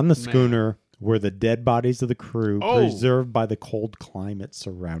 On the schooner were the dead bodies of the crew, preserved by the cold climate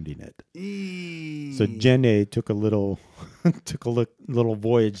surrounding it. So Jenny took a little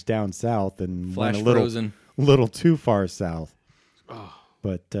voyage down south and Flash went a frozen. little too far south.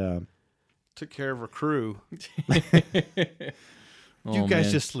 But Took care of her crew. Oh, You guys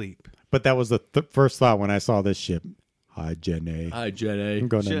man. just sleep. but that was the first thought when I saw this ship. Hi, Jenny. Hi, Jenny. I'm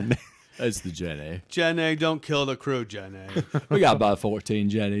gonna. That's the Jenny. Jenny, don't kill the crew, Jenny. We got about 14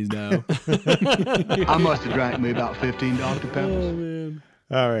 Jennies now. I must have drank me about 15 Dr. Peppers.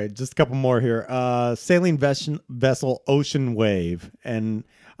 All right, just a couple more here. Sailing vessel Ocean Wave, and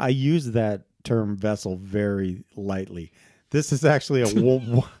I use that term vessel very lightly. This is actually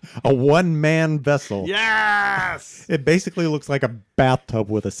a one-man vessel. Yes, It basically looks like a bathtub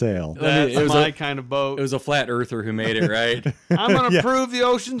with a sail. that's it was my a- kind of boat. It was a flat earther who made it, right? I'm gonna Yeah. prove the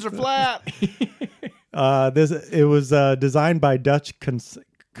oceans are flat. It was designed by Dutch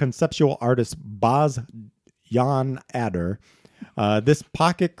conceptual artist Bas Jan Adder. This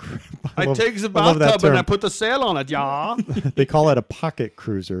pocket. I takes a love that bathtub and I term. put the sail on it. Yeah. They call it a pocket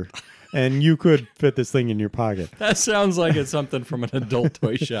cruiser, and you could fit this thing in your pocket. That sounds like it's something from an adult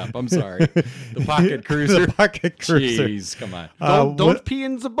toy shop. I'm sorry. The pocket cruiser. The pocket cruiser. Jeez, come on. Don't pee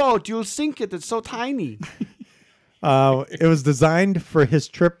in the boat. You'll sink it. It's so tiny. It was designed for his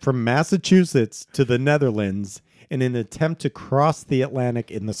trip from Massachusetts to the Netherlands in an attempt to cross the Atlantic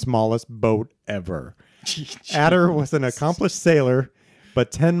in the smallest boat ever. Adder was an accomplished sailor,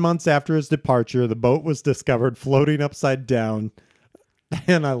 but 10 months after his departure, the boat was discovered floating upside down.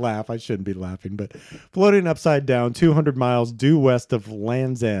 And I laugh. I shouldn't be laughing, but floating upside down 200 miles due west of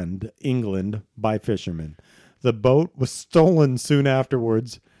Land's End, England, by fishermen. The boat was stolen soon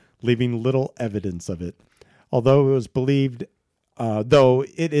afterwards, leaving little evidence of it. Though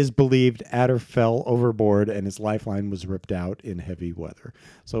it is believed Adder fell overboard and his lifeline was ripped out in heavy weather.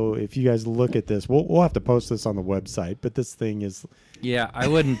 So if you guys look at this, we'll have to post this on the website. But this thing is, Yeah, I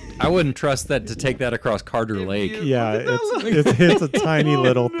wouldn't trust that to take that across Carter Lake. yeah, it's a tiny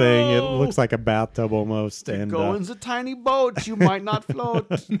little thing. It looks like a bathtub almost, and Going's a tiny boat. You might not float.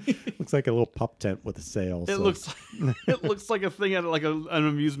 looks like a little pup tent with a sail. It looks like a thing at like an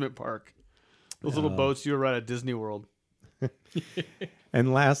amusement park. Those little boats you ride at Disney World.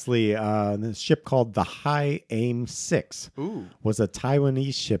 And lastly, the ship called the High Aim 6 was a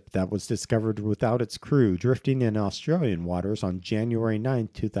Taiwanese ship that was discovered without its crew drifting in Australian waters on January 9,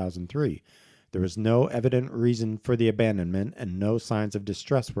 2003. There was no evident reason for the abandonment, and no signs of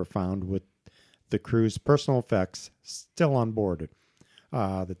distress were found, with the crew's personal effects still on board.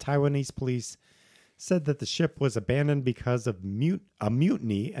 The Taiwanese police said that the ship was abandoned because of a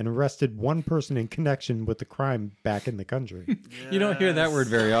mutiny and arrested one person in connection with the crime back in the country. You don't hear that word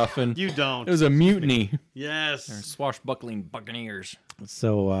very often. You don't. It was a mutiny. Yes. Swashbuckling buccaneers.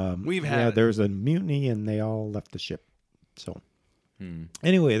 So We've had there was a mutiny and they all left the ship. So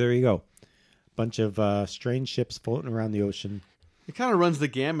anyway, there you go. Bunch of strange ships floating around the ocean. It kind of runs the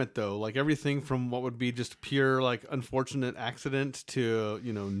gamut, though. Like everything from what would be just pure, like, unfortunate accident to,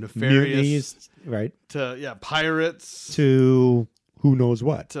 nefarious. Mutinies, right? To, pirates. To who knows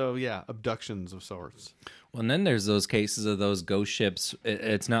what. To, abductions of sorts. Well, and then there's those cases of those ghost ships.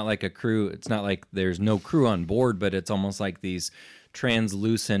 It's not like a crew. It's not like there's no crew on board, but it's almost like these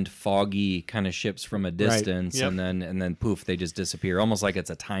translucent, foggy kind of ships from a distance, Yep. and then poof, they just disappear. Almost like it's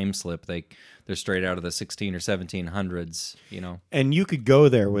a time slip. They're straight out of the 16 or 1700s. And you could go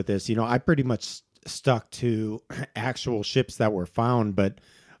there with this. I pretty much stuck to actual ships that were found, but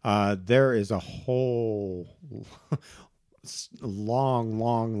there is a whole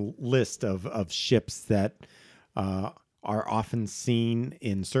long list of ships that are often seen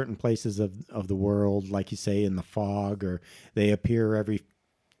in certain places of the world, like you say, in the fog, or they appear every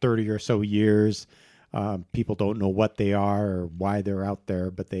 30 or so years. People don't know what they are or why they're out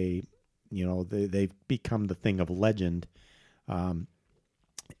there, but they've become the thing of legend.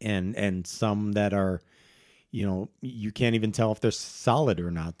 And some that are, you can't even tell if they're solid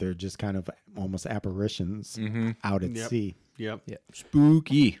or not. They're just kind of almost apparitions out at Yep. sea. Yep. Yeah,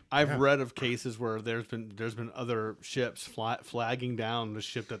 spooky. I've read of cases where there's been other ships flagging down the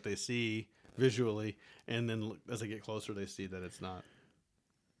ship that they see visually, and then as they get closer, they see that it's not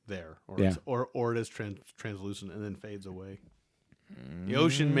there, or it is translucent and then fades away. The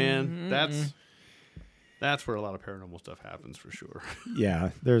ocean, man, that's where a lot of paranormal stuff happens for sure.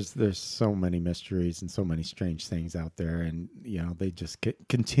 Yeah, there's so many mysteries and so many strange things out there, and they just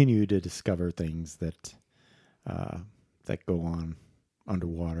continue to discover things that go on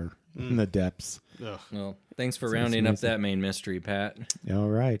underwater in the depths. Ugh. Well, thanks for Sounds rounding up amazing. that main mystery, Pat. All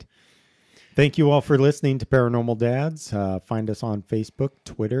right. Thank you all for listening to Paranormal Dads. Find us on Facebook,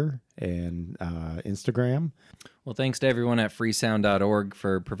 Twitter, and Instagram. Well, thanks to everyone at freesound.org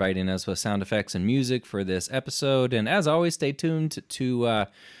for providing us with sound effects and music for this episode. And as always, stay tuned to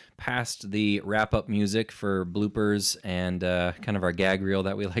past the wrap-up music for bloopers and kind of our gag reel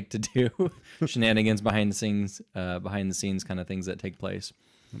that we like to do. Shenanigans behind the scenes kind of things that take place.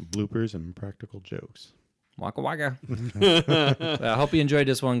 Bloopers and practical jokes. Waka waka. I hope you enjoyed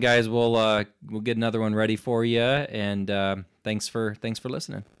this one, guys. We'll get another one ready for you. And thanks for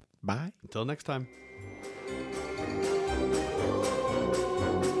listening. Bye. Until next time.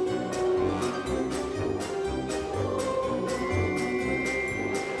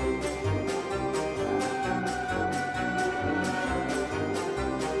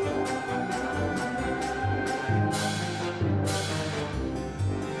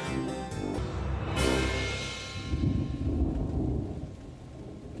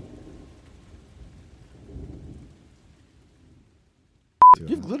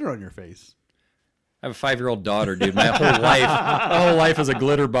 glitter on your face? I have a 5-year-old daughter, dude. My whole life is a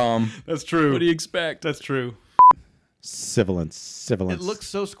glitter bomb. That's true. What do you expect? That's true. Civilence. It looks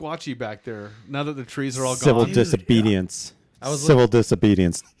so squatchy back there now that the trees are all civil gone. disobedience. I was Civil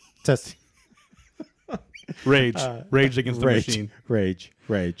disobedience. Test. Rage against the machine. Rage.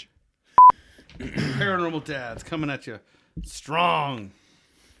 Paranormal Dads coming at you strong.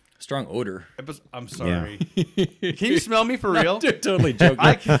 Strong odor. I'm sorry. Can you smell me for real? Dude, totally joking.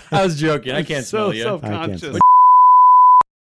 I was joking. I can't so smell you. self-conscious. I